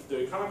rhetoric, but if the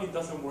economy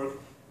doesn't work,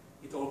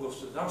 it all goes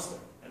to the dumpster.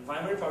 And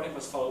Weimar Republic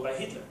was followed by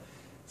Hitler.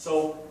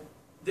 So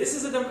this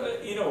is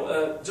you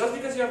know, just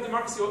because you have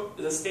democracy,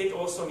 the state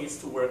also needs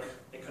to work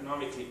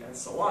economically and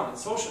so on, and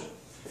socially.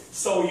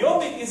 So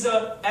Jobbik is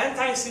an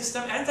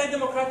anti-system,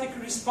 anti-democratic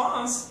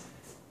response,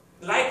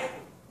 like,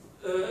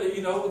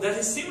 you know, that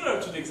is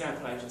similar to the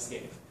example I just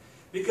gave.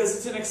 Because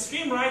it's an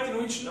extreme right in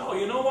which, no,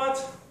 you know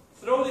what,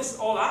 throw this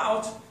all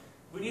out,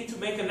 we need to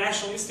make a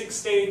nationalistic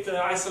state,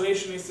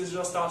 isolationist is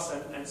just us,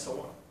 and so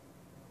on.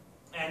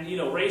 And, you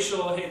know,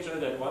 racial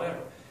hatred and whatever.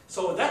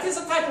 So that is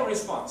a type of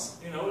response,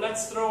 you know,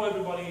 let's throw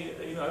everybody,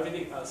 you know,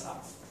 everything else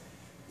out.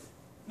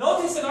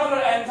 Notice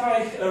another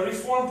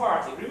anti-reform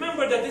party.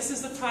 Remember that this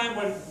is the time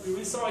when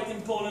we saw it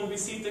in Poland, we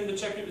see it in the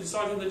Czech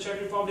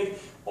Republic,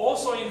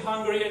 also in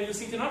Hungary, and you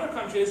see it in other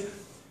countries.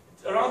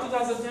 Around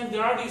 2010,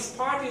 there are these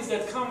parties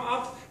that come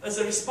up as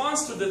a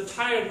response to the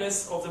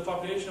tiredness of the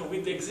population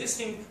with the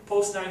existing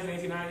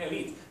post-1989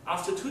 elite.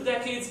 After 2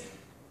 decades,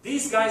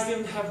 these guys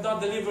have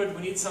not delivered,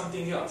 we need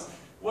something else.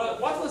 Well,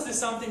 what was this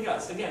something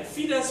else? Again,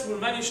 Fidesz will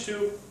manage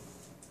to,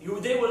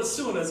 they will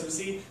soon, as you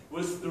see,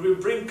 will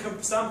bring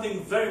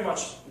something very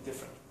much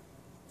different.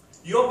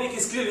 Jobbik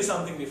is clearly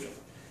something different.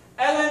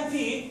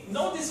 LMP,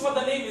 notice what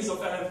the name is of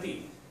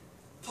LMP.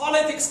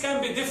 Politics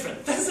can be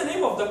different. That's the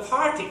name of the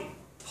party.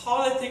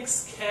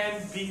 Politics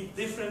can be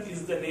different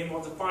is the name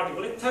of the party.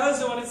 Well, it tells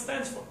you what it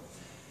stands for.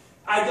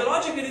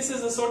 Ideologically, this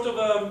is a sort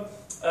of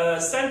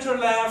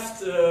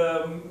center-left,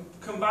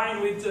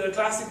 combined with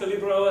classical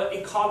liberal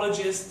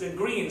ecologist,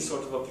 green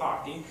sort of a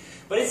party.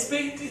 But it's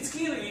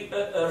clearly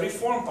a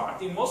reform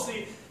party,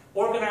 mostly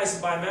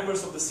organized by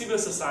members of the civil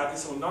society,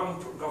 so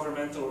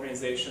non-governmental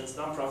organizations,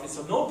 non-profits,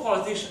 so no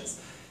politicians.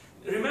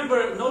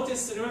 Remember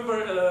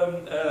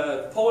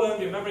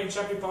Poland, remember in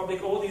Czech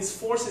Republic, all these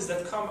forces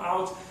that come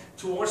out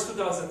towards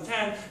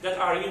 2010 that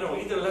are,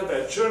 either led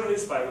by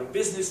journalists, by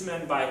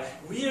businessmen, by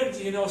weird,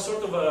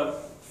 sort of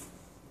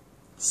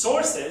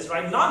sources,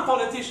 right?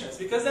 Non-politicians,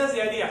 because that's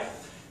the idea.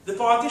 The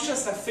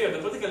politicians have failed, the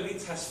political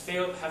elite have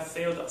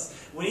failed us.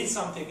 We need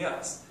something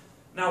else.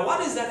 Now,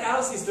 what is that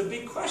else is the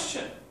big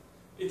question.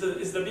 It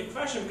is the big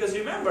question, because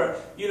remember,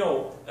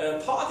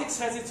 politics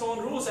has its own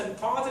rules, and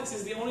politics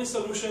is the only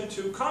solution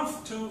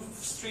to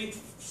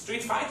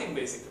street fighting,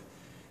 basically.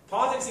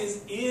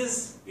 Politics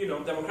is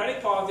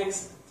democratic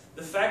politics,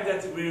 the fact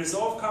that we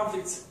resolve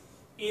conflicts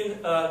in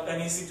an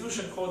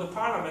institution called the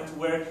parliament,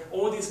 where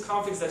all these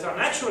conflicts that are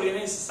naturally in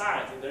any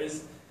society,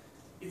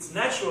 it's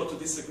natural to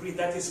disagree,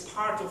 that is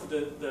part of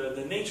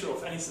the nature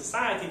of any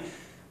society.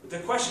 The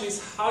question is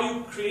how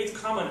you create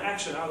common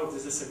action out of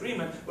this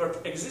disagreement, where the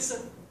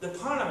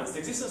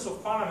existence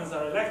of parliaments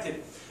are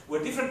elected,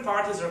 where different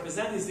parties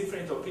represent these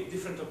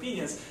different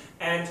opinions,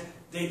 and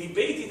they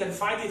debate it and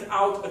fight it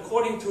out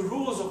according to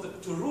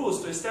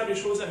to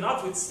establish rules, and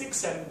not with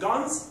sticks and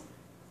guns.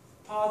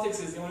 Politics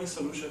is the only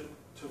solution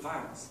to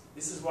violence.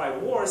 This is why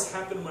wars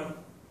happen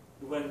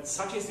when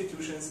such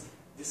institutions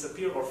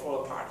disappear or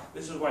fall apart.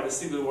 This is why the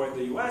Civil War in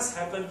the US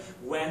happened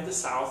when the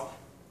South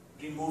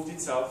removed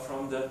itself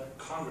from the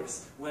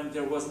Congress, when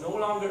there was no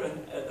longer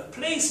a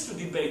place to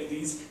debate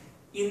these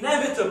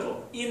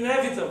inevitable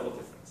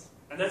differences.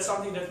 And that's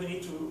something that we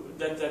need to,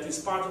 that is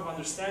part of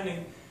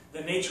understanding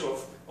the nature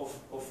of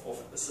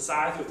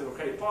society, of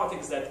democratic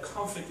politics, that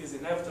conflict is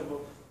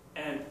inevitable,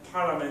 and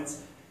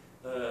parliaments,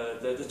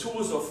 the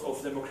tools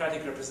of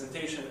democratic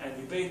representation and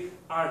debate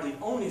are the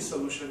only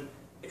solution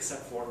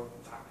except for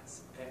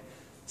violence. Okay?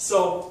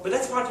 So, but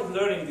that's part of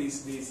learning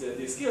these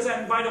skills.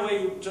 And by the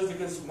way, just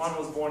because one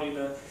was born in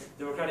a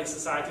democratic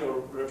society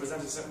or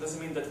representative doesn't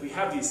mean that we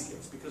have these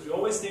skills. Because we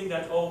always think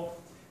that,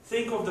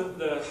 think of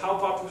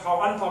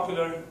how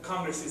unpopular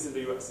Congress is in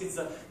the US. It's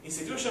the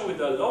institution with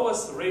the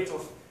lowest rate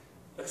of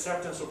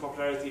acceptance or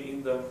popularity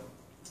in the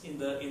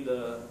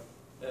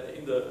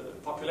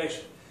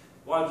population,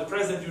 while the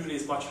president usually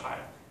is much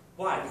higher.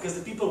 Why? Because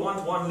the people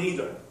want one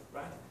leader,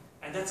 right?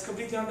 And that's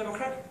completely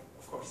undemocratic,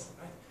 of course,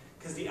 right?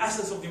 Because the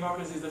essence of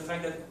democracy is the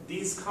fact that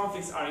these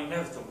conflicts are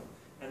inevitable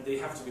and they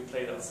have to be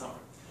played out somewhere.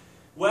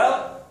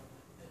 Well,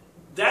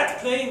 that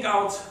playing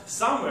out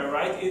somewhere,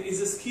 right,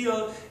 is a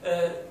skill,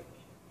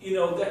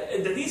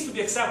 that needs to be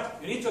accepted.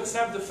 You need to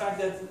accept the fact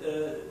that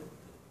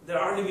there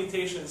are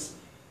limitations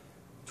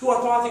to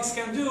what politics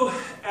can do,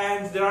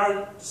 and there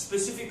are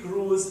specific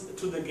rules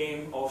to the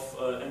game of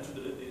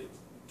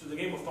to the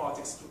game of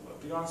politics,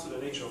 belongs to the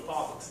nature of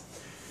politics.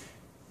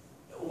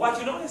 What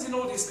you notice in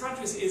all these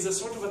countries is a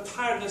sort of a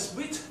tiredness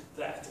with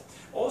that.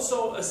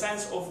 Also a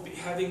sense of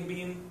having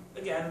been,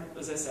 again,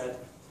 as I said,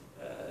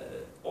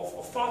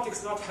 of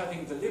politics not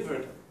having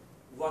delivered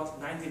what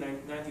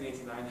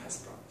 1989 has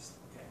promised.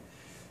 Okay?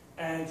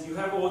 And you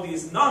have all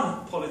these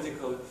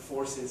non-political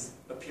forces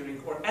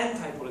appearing, or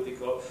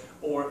anti-political,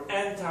 or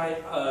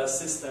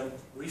anti-system,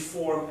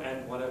 reform,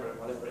 and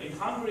whatever. In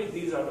Hungary,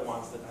 these are the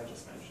ones that I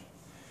just mentioned.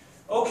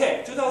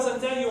 Okay,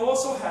 2010, you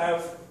also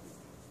have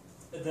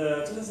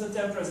the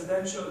 2010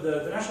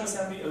 the National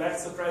Assembly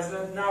elects the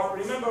president. Now,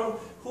 remember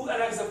who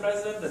elects the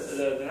president?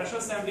 The National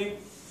Assembly,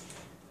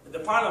 the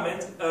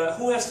parliament.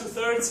 Who has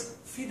 2/3?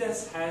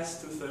 Fidesz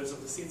has 2/3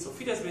 of the seats. So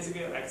Fidesz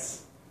basically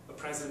elects a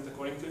president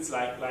according to its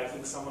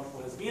liking, someone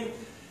who has been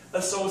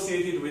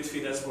associated with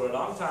Fidesz for a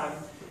long time.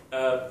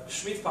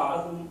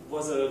 Schmidt-Pahl, who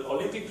was an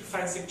Olympic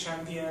fencing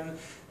champion,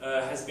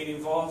 has been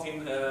involved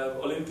in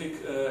Olympic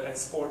and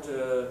sport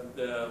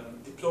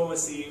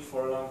diplomacy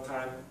for a long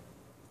time.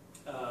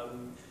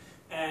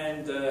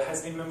 And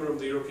has been a member of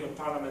the European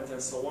Parliament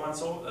and so on.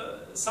 So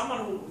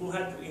someone who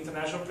had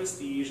international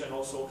prestige and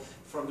also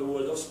from the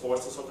world of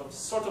sports, so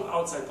sort of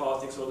outside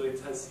politics, although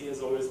he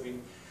has always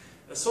been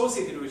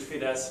associated with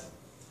Fidesz.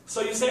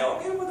 So you say,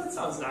 okay, well that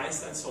sounds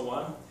nice and so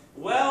on.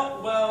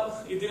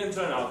 Well, it didn't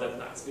turn out that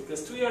nice,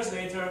 because 2 years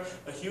later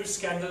a huge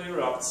scandal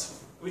erupts,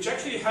 which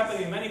actually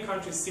happened in many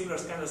countries. Similar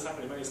scandals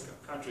happen in many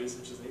countries,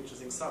 which is an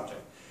interesting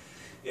subject.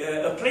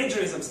 A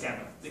plagiarism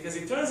scandal, because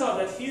it turns out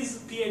that his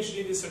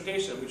PhD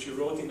dissertation, which he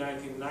wrote in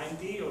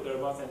 1990 or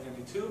thereabouts,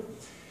 1992,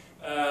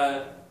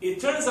 it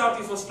turns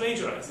out it was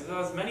plagiarized.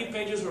 Because many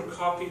pages were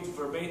copied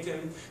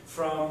verbatim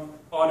from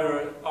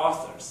other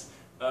authors,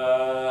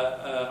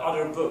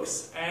 other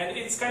books, and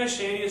it's kind of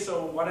shady,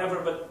 so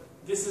whatever, but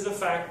this is a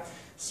fact.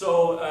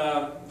 So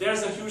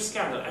there's a huge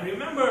scandal. And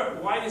remember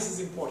why this is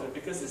important,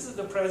 because this is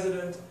the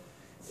president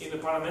in the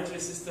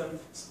parliamentary system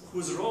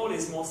whose role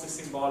is mostly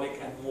symbolic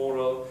and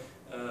moral,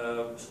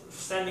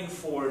 standing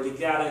for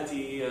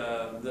legality,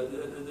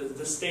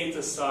 the state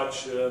as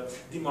such,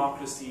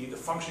 democracy, the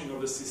functioning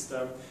of the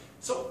system.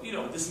 So,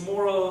 this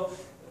moral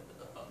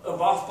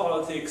above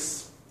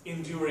politics,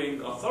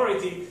 enduring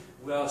authority,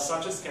 well,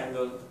 such a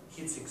scandal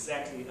hits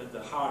exactly at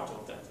the heart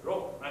of that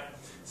role, right?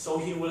 So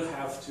he will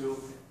have to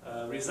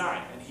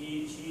resign, and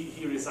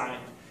he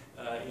resigned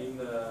in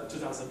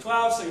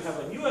 2012. So you have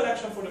a new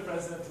election for the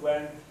president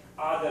when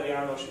Áder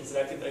János is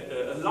elected,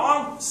 a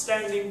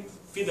long-standing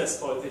Fidesz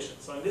politician.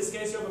 So in this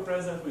case, you have a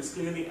president who is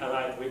clearly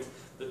allied with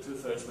the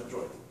 2/3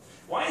 majority.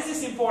 Why is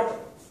this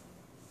important?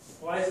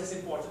 Why is this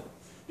important?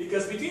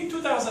 Because between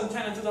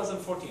 2010 and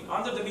 2014,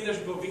 under the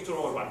leadership of Viktor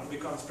Orbán, who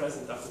becomes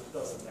president after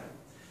 2010,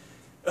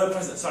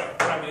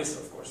 Prime Minister,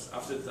 of course,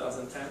 after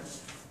 2010,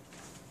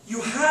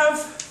 you have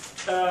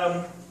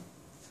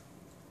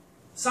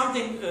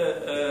something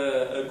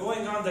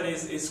going on that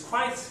is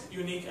quite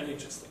unique and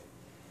interesting.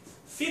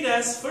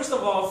 Fidesz, first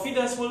of all,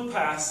 Fidesz will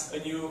pass a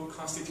new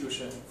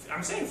constitution.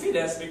 I'm saying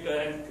Fidesz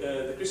and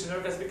the Christian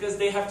Democrats because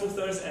they have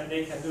 2/3 and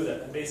they can do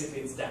that, and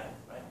basically it's them,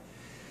 right?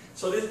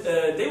 So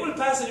they will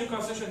pass a new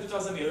constitution in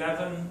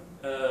 2011,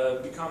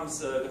 becomes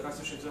the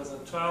constitution in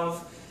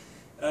 2012.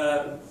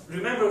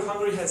 Remember,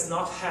 Hungary has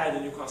not had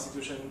a new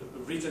constitution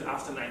written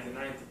after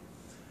 1990,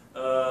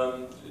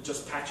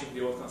 just patching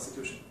the old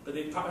constitution. But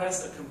they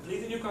passed a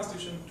completely new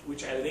constitution,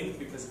 which I linked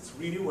because it's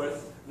really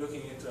worth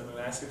looking into. I'm going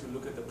to ask you to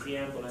look at the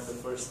preamble and the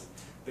first,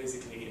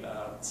 basically,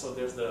 so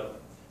there's the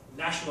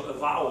national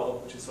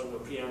avowal, which is sort of a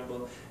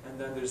preamble, and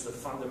then there's the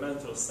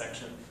fundamentals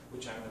section,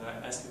 which I'm going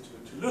to ask you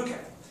to look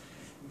at,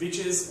 which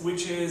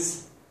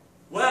is,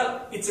 well,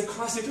 it's a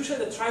constitution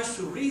that tries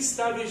to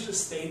re-establish the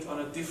state on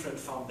a different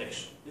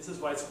foundation. This is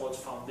why it's called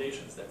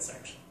foundations, that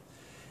section.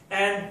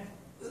 And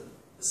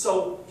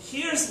so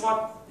here's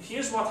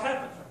what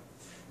happened.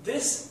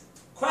 This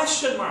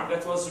question mark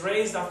that was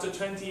raised after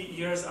 20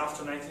 years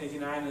after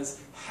 1989 is,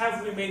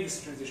 have we made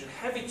this transition?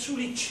 Have we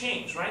truly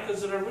changed, right?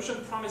 Because the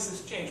revolution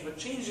promises change, but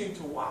changing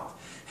to what?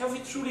 Have we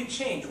truly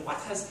changed? What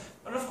has,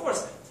 and of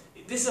course,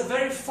 this is a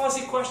very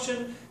fuzzy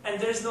question, and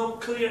there's no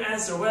clear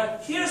answer. Well,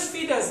 here's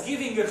Fidesz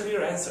giving a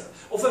clear answer,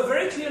 of a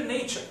very clear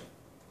nature,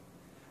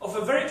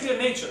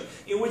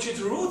 in which it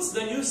roots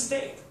the new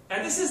state.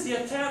 And this is the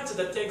attempt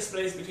that takes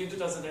place between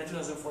 2010 and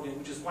 2014,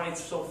 which is why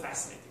it's so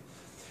fascinating.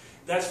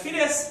 That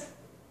Fidesz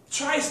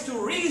tries to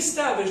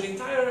re-establish the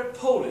entire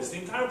polis, the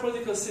entire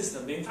political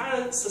system, the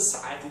entire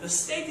society, the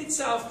state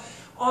itself,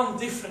 on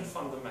different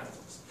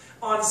fundamentals.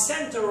 On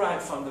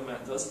center-right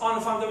fundamentals, on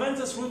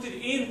fundamentals rooted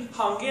in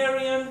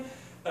Hungarian,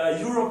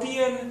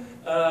 European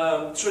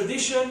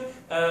tradition,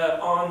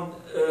 on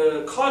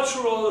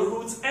cultural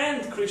roots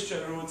and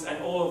Christian roots,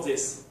 and all of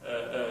this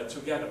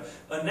together.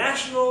 A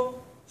national,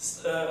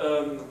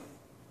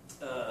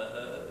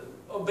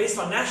 based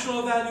on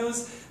national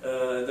values,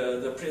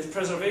 the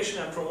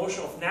preservation and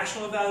promotion of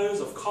national values,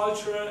 of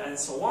culture, and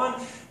so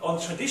on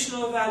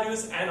traditional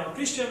values, and on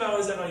Christian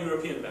values, and on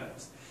European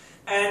values.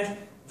 And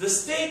the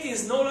state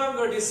is no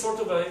longer this sort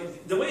of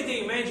the way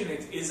they imagine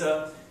it is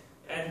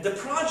and the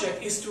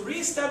project is to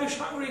re-establish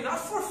Hungary not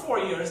for 4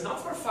 years, not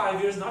for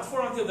 5 years, not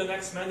for until the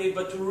next mandate,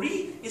 but to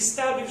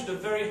re-establish the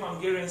very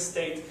Hungarian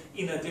state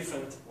in a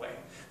different way.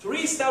 To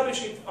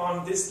re-establish it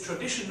on this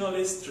traditional,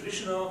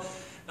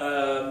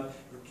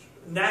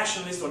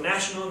 nationalist, or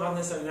national, not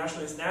necessarily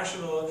nationalist,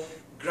 national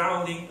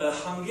grounding, a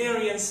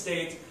Hungarian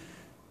state,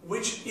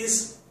 which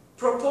is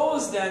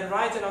proposed then,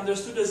 right, and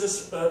understood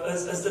as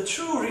the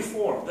true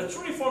reform. The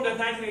true reform that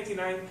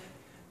 1989,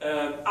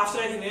 after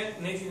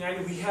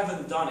 1989, we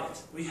haven't done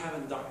it. We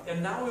haven't done it.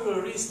 And now we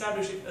will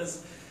re-establish it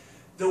as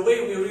the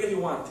way we really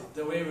want it.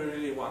 The way we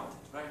really want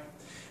it, right?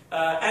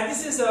 And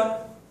this is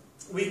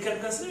we can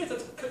consider it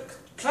a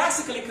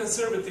classically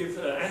conservative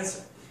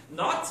answer.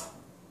 Not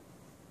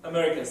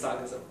American-style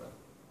conservative,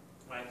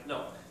 right?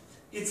 No.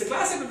 It's a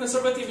classical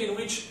conservative in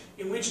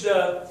which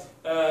the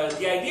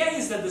idea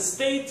is that the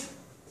state,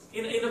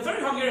 in a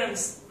very Hungarian,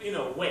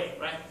 way,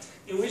 right?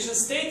 In which the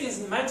state is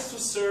meant to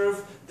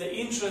serve the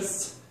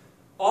interests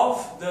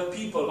of the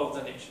people of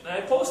the nation. And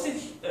I posted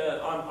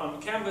on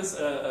Canvas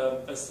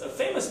a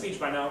famous speech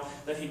by now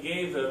that he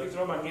gave, Viktor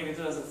Orbán gave in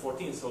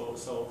 2014,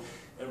 so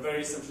very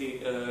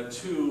recently, at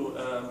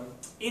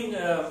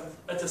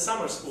a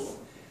summer school,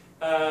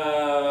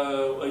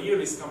 a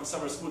yearly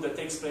summer school that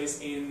takes place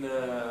in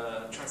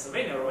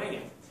Transylvania,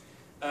 Romania,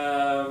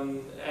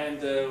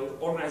 and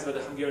organized by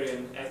the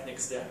Hungarian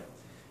ethnics there.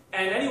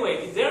 And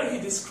anyway, there he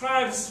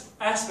describes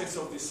aspects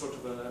of this sort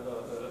of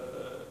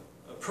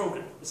a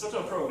program, a sort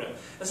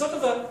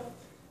of a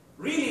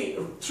really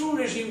true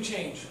regime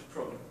change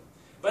program.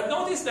 But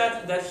notice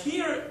that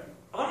here,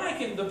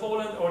 unlike in the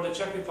Poland or the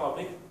Czech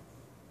Republic,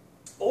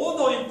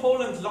 although in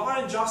Poland law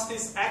and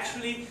justice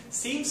actually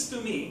seems to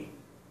me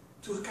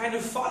to kind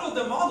of follow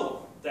the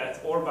model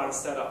that Orbán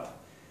set up,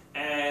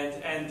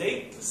 and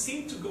they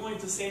seem to go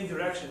into the same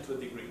direction to a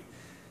degree.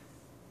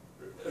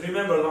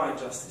 Remember law and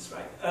justice,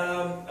 right?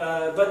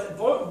 But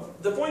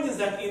the point is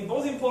that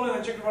both in Poland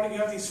and Czech Republic, you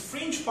have these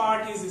fringe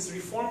parties, these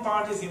reform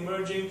parties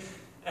emerging,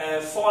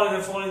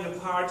 falling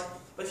apart.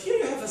 But here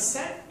you have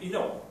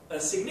a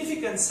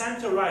significant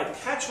center-right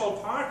catch-all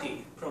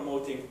party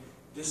promoting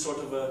this sort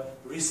of a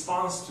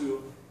response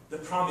to the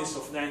promise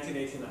of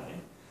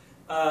 1989.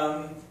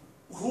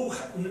 who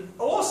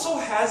also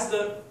has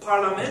the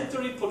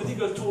parliamentary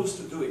political tools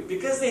to do it,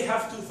 because they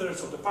have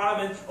 2/3 of the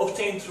parliament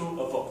obtained through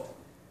a vote.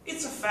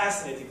 It's a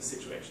fascinating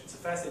situation. It's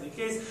a fascinating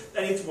case,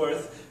 and it's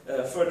worth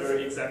further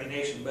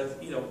examination. But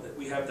you know,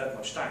 we have that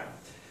much time.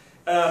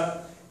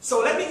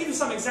 So let me give you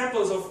some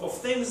examples of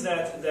things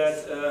that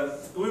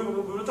we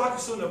will talk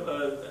soon.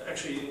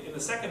 Actually, in a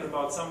second,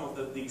 about some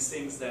of these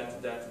things that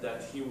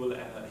he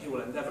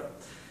will endeavor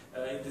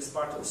in this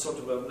part of sort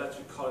of let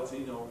me call it,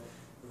 you know,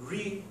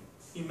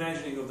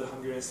 reimagining of the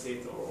Hungarian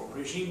state, or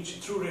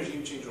true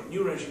regime change, or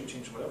new regime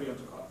change, whatever you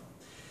want to call it.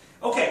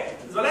 Okay,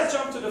 so let's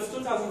jump to the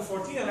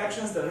 2014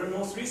 elections, the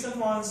most recent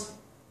ones,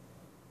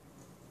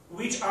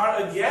 which are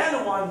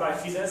again won by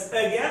Fidesz,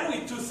 again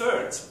with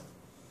 2/3.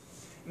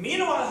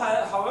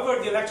 Meanwhile, however,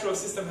 the electoral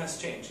system has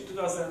changed. In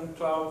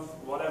 2012,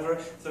 whatever,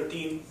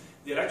 13,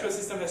 the electoral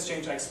system has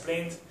changed. I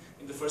explained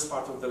in the first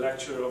part of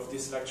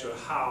this lecture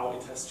how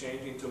it has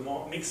changed into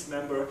more mixed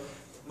member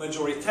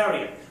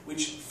majoritarian,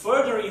 which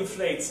further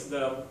inflates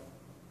the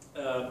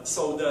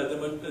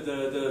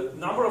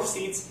number of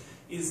seats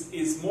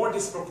is more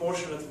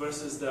disproportionate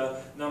versus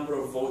the number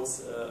of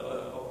votes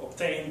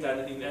obtained than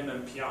in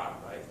MMPR,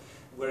 right?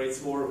 Where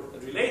it's more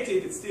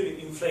related, it still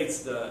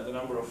inflates the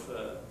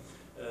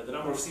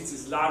number of seats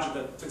is larger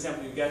than, for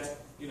example, you get,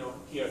 you know,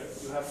 here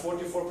you have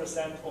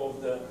 44%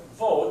 of the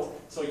vote,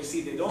 so you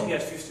see they don't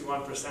get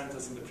 51%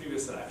 as in the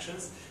previous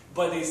elections,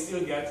 but they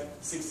still get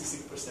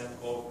 66%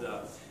 of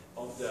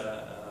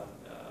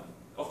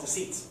the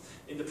seats.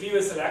 In the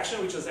previous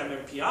election, which was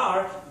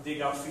MMPR, they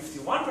got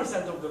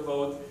 51% of the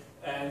vote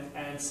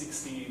and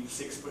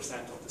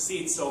 66% of the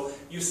seats. So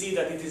you see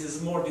that it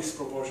is more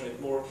disproportionate,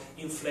 more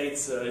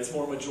inflates, it's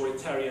more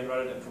majoritarian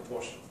rather than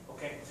proportional.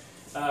 Okay.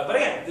 But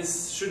again,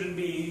 this shouldn't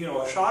be, you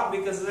know, a shock,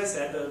 because, as I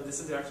said,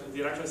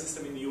 the electoral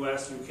system in the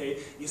US, UK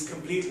is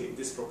completely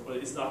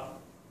disproportional. It's not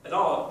at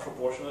all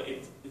proportional.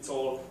 It's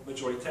all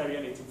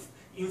majoritarian. It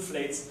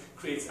inflates,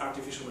 creates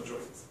artificial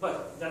majorities.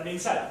 But that being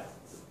said,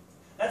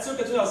 let's look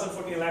at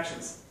 2014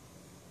 elections.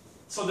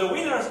 So the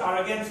winners are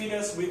again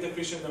Fidesz with the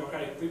Christian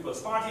Democratic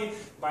People's Party,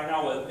 by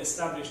now an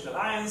established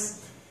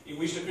alliance, in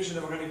which the Christian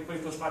Democratic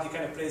People's Party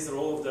kind of plays the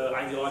role of the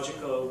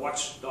ideological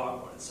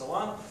watchdog and so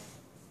on.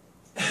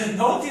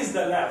 Notice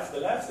the left. The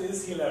left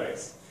is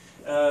hilarious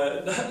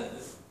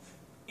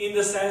in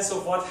the sense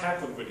of what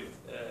happened with it,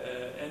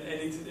 and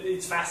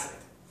it's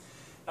fascinating.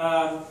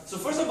 So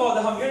first of all,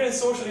 the Hungarian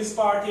Socialist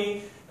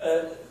Party,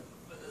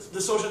 the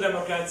Social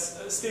Democrats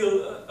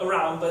still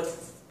around, but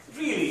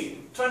really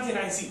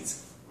 29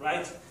 seats,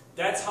 right?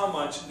 That's how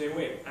much they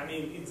win. I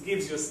mean, it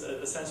gives you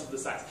a sense of the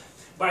size.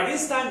 By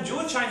this time,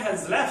 Gyurcsány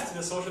has left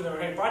the Social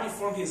Democratic Party,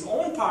 formed his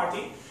own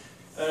party,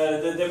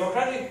 the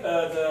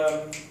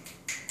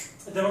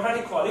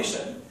Democratic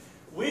Coalition,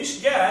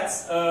 which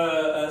gets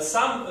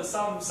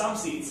some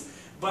seats.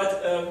 But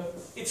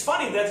it's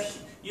funny that,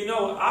 you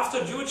know, after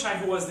Gyurcsány,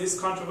 who was this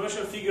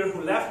controversial figure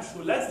who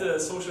led the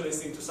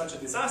socialists into such a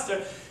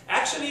disaster,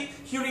 actually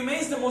he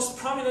remains the most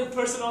prominent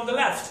person on the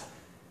left.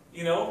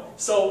 You know,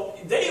 so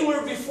they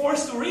will be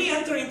forced to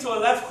re-enter into a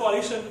left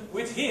coalition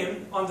with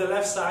him on the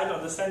left side,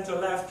 on the center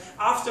left,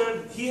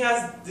 after he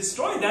has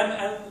destroyed them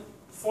and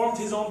formed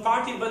his own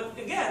party. But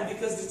again,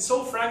 because it's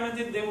so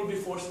fragmented, they will be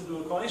forced to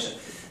do a coalition.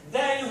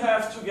 Then you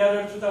have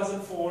together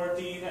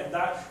 2014, and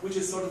that, which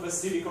is sort of a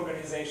civic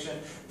organization,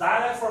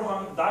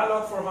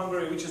 Dialogue for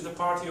Hungary, which is the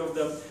party of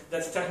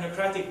that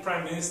technocratic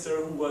prime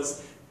minister who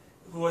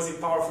was in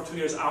power for 2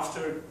 years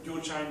after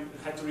Gyurcsány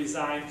had to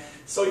resign.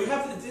 So you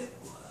have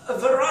a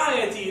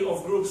variety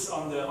of groups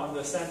on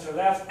the center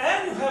left,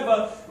 and you have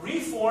a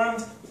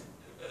reformed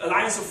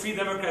Alliance of Free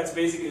Democrats.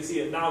 Basically, you see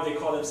it now, they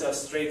call themselves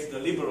straight the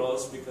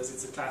Liberals, because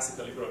it's a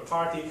classical liberal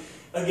party,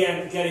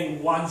 again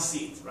getting 1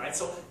 seat, right?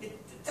 So it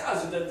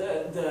tells you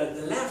that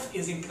the left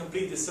is in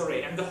complete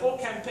disarray, and the whole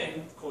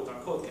campaign,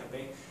 quote-unquote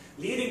campaign,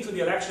 leading to the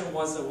election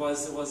was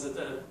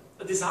a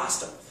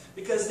disaster,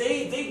 because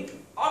they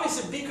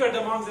obviously bickered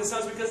among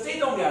themselves because they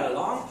don't get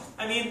along.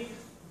 I mean,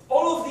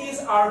 all of these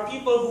are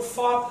people who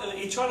fought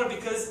each other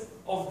because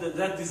of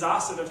that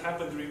disaster that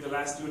happened during the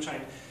last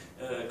Gyurcsány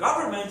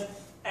government,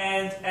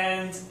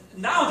 and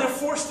now they're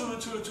forced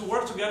to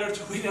work together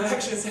to win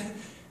elections, and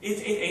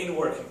it ain't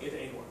working. It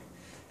ain't working.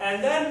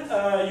 And then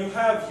you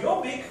have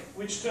Jobbik,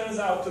 which turns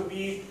out to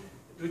be,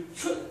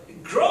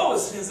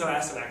 grows since the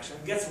last election,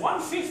 gets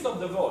 1/5 of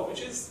the vote,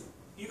 which is,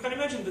 you can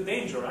imagine the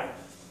danger, right?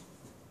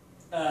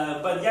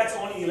 But gets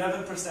only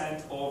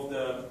 11%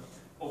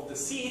 of the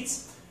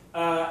seats.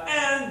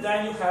 And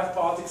then you have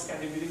Politics Can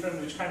Be Different,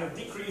 which kind of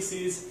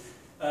decreases,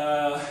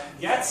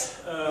 gets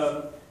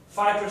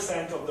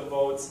 5% of the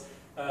votes,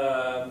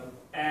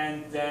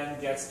 and then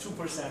gets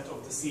 2%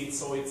 of the seats.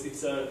 So it's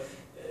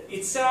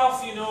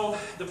itself, you know,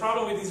 the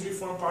problem with these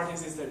reform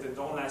parties is that they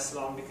don't last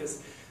long,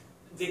 because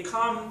they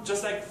come,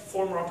 just like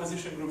former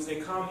opposition groups, they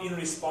come in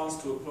response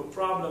to a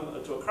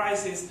problem, to a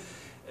crisis.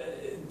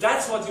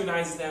 That's what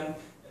unites them.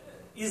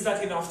 Is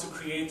that enough to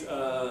create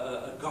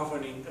a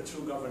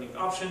true governing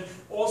option?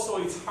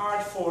 Also, it's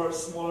hard for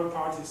smaller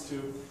parties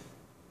to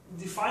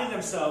define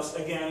themselves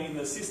again in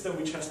a system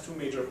which has two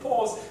major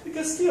poles,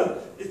 because still,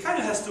 it kind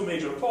of has two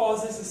major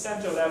poles. This is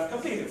center-left,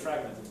 completely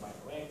fragmented, by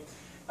the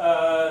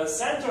way.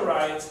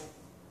 Center-right,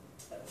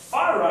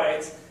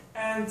 far-right,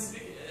 and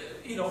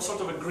you know,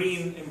 sort of a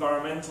green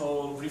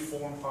environmental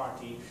reform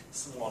party,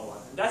 small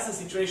one. And that's the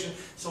situation.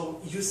 So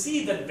you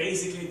see that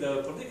basically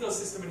the political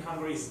system in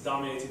Hungary is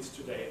dominated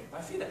today by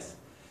Fidesz.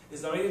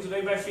 It's dominated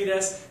today by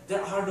Fidesz.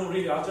 There are no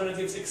really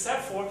alternatives,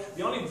 except for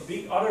the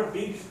only other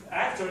big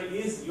actor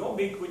is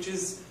Jobbik, which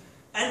is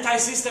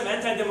anti-system,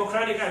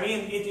 anti-democratic. I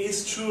mean, it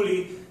is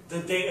truly a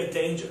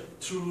danger,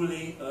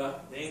 truly a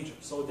danger.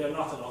 So they're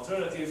not an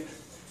alternative.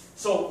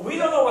 So we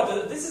don't know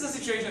what this is the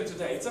situation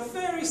today. It's a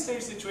very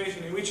strange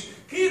situation in which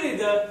clearly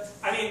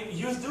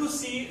you do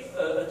see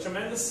a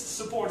tremendous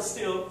support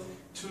still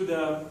to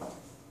the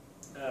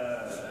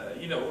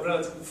you know,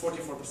 relative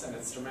 44%.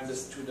 It's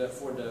tremendous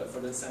for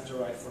the center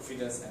right, for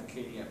Fidesz and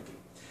KDNP.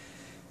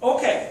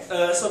 Okay,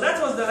 so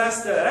that was the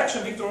last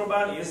election. Viktor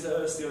Orbán is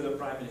still the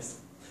prime minister.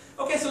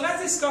 Okay, so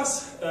let's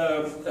discuss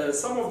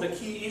some of the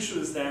key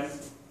issues then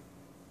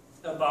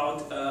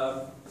about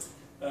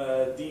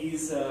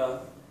these.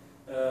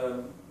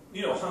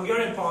 You know,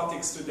 Hungarian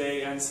politics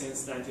today and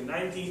since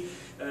 1990,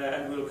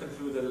 and we'll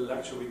conclude the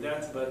lecture with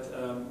that,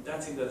 but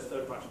that's in the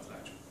third part of the lecture.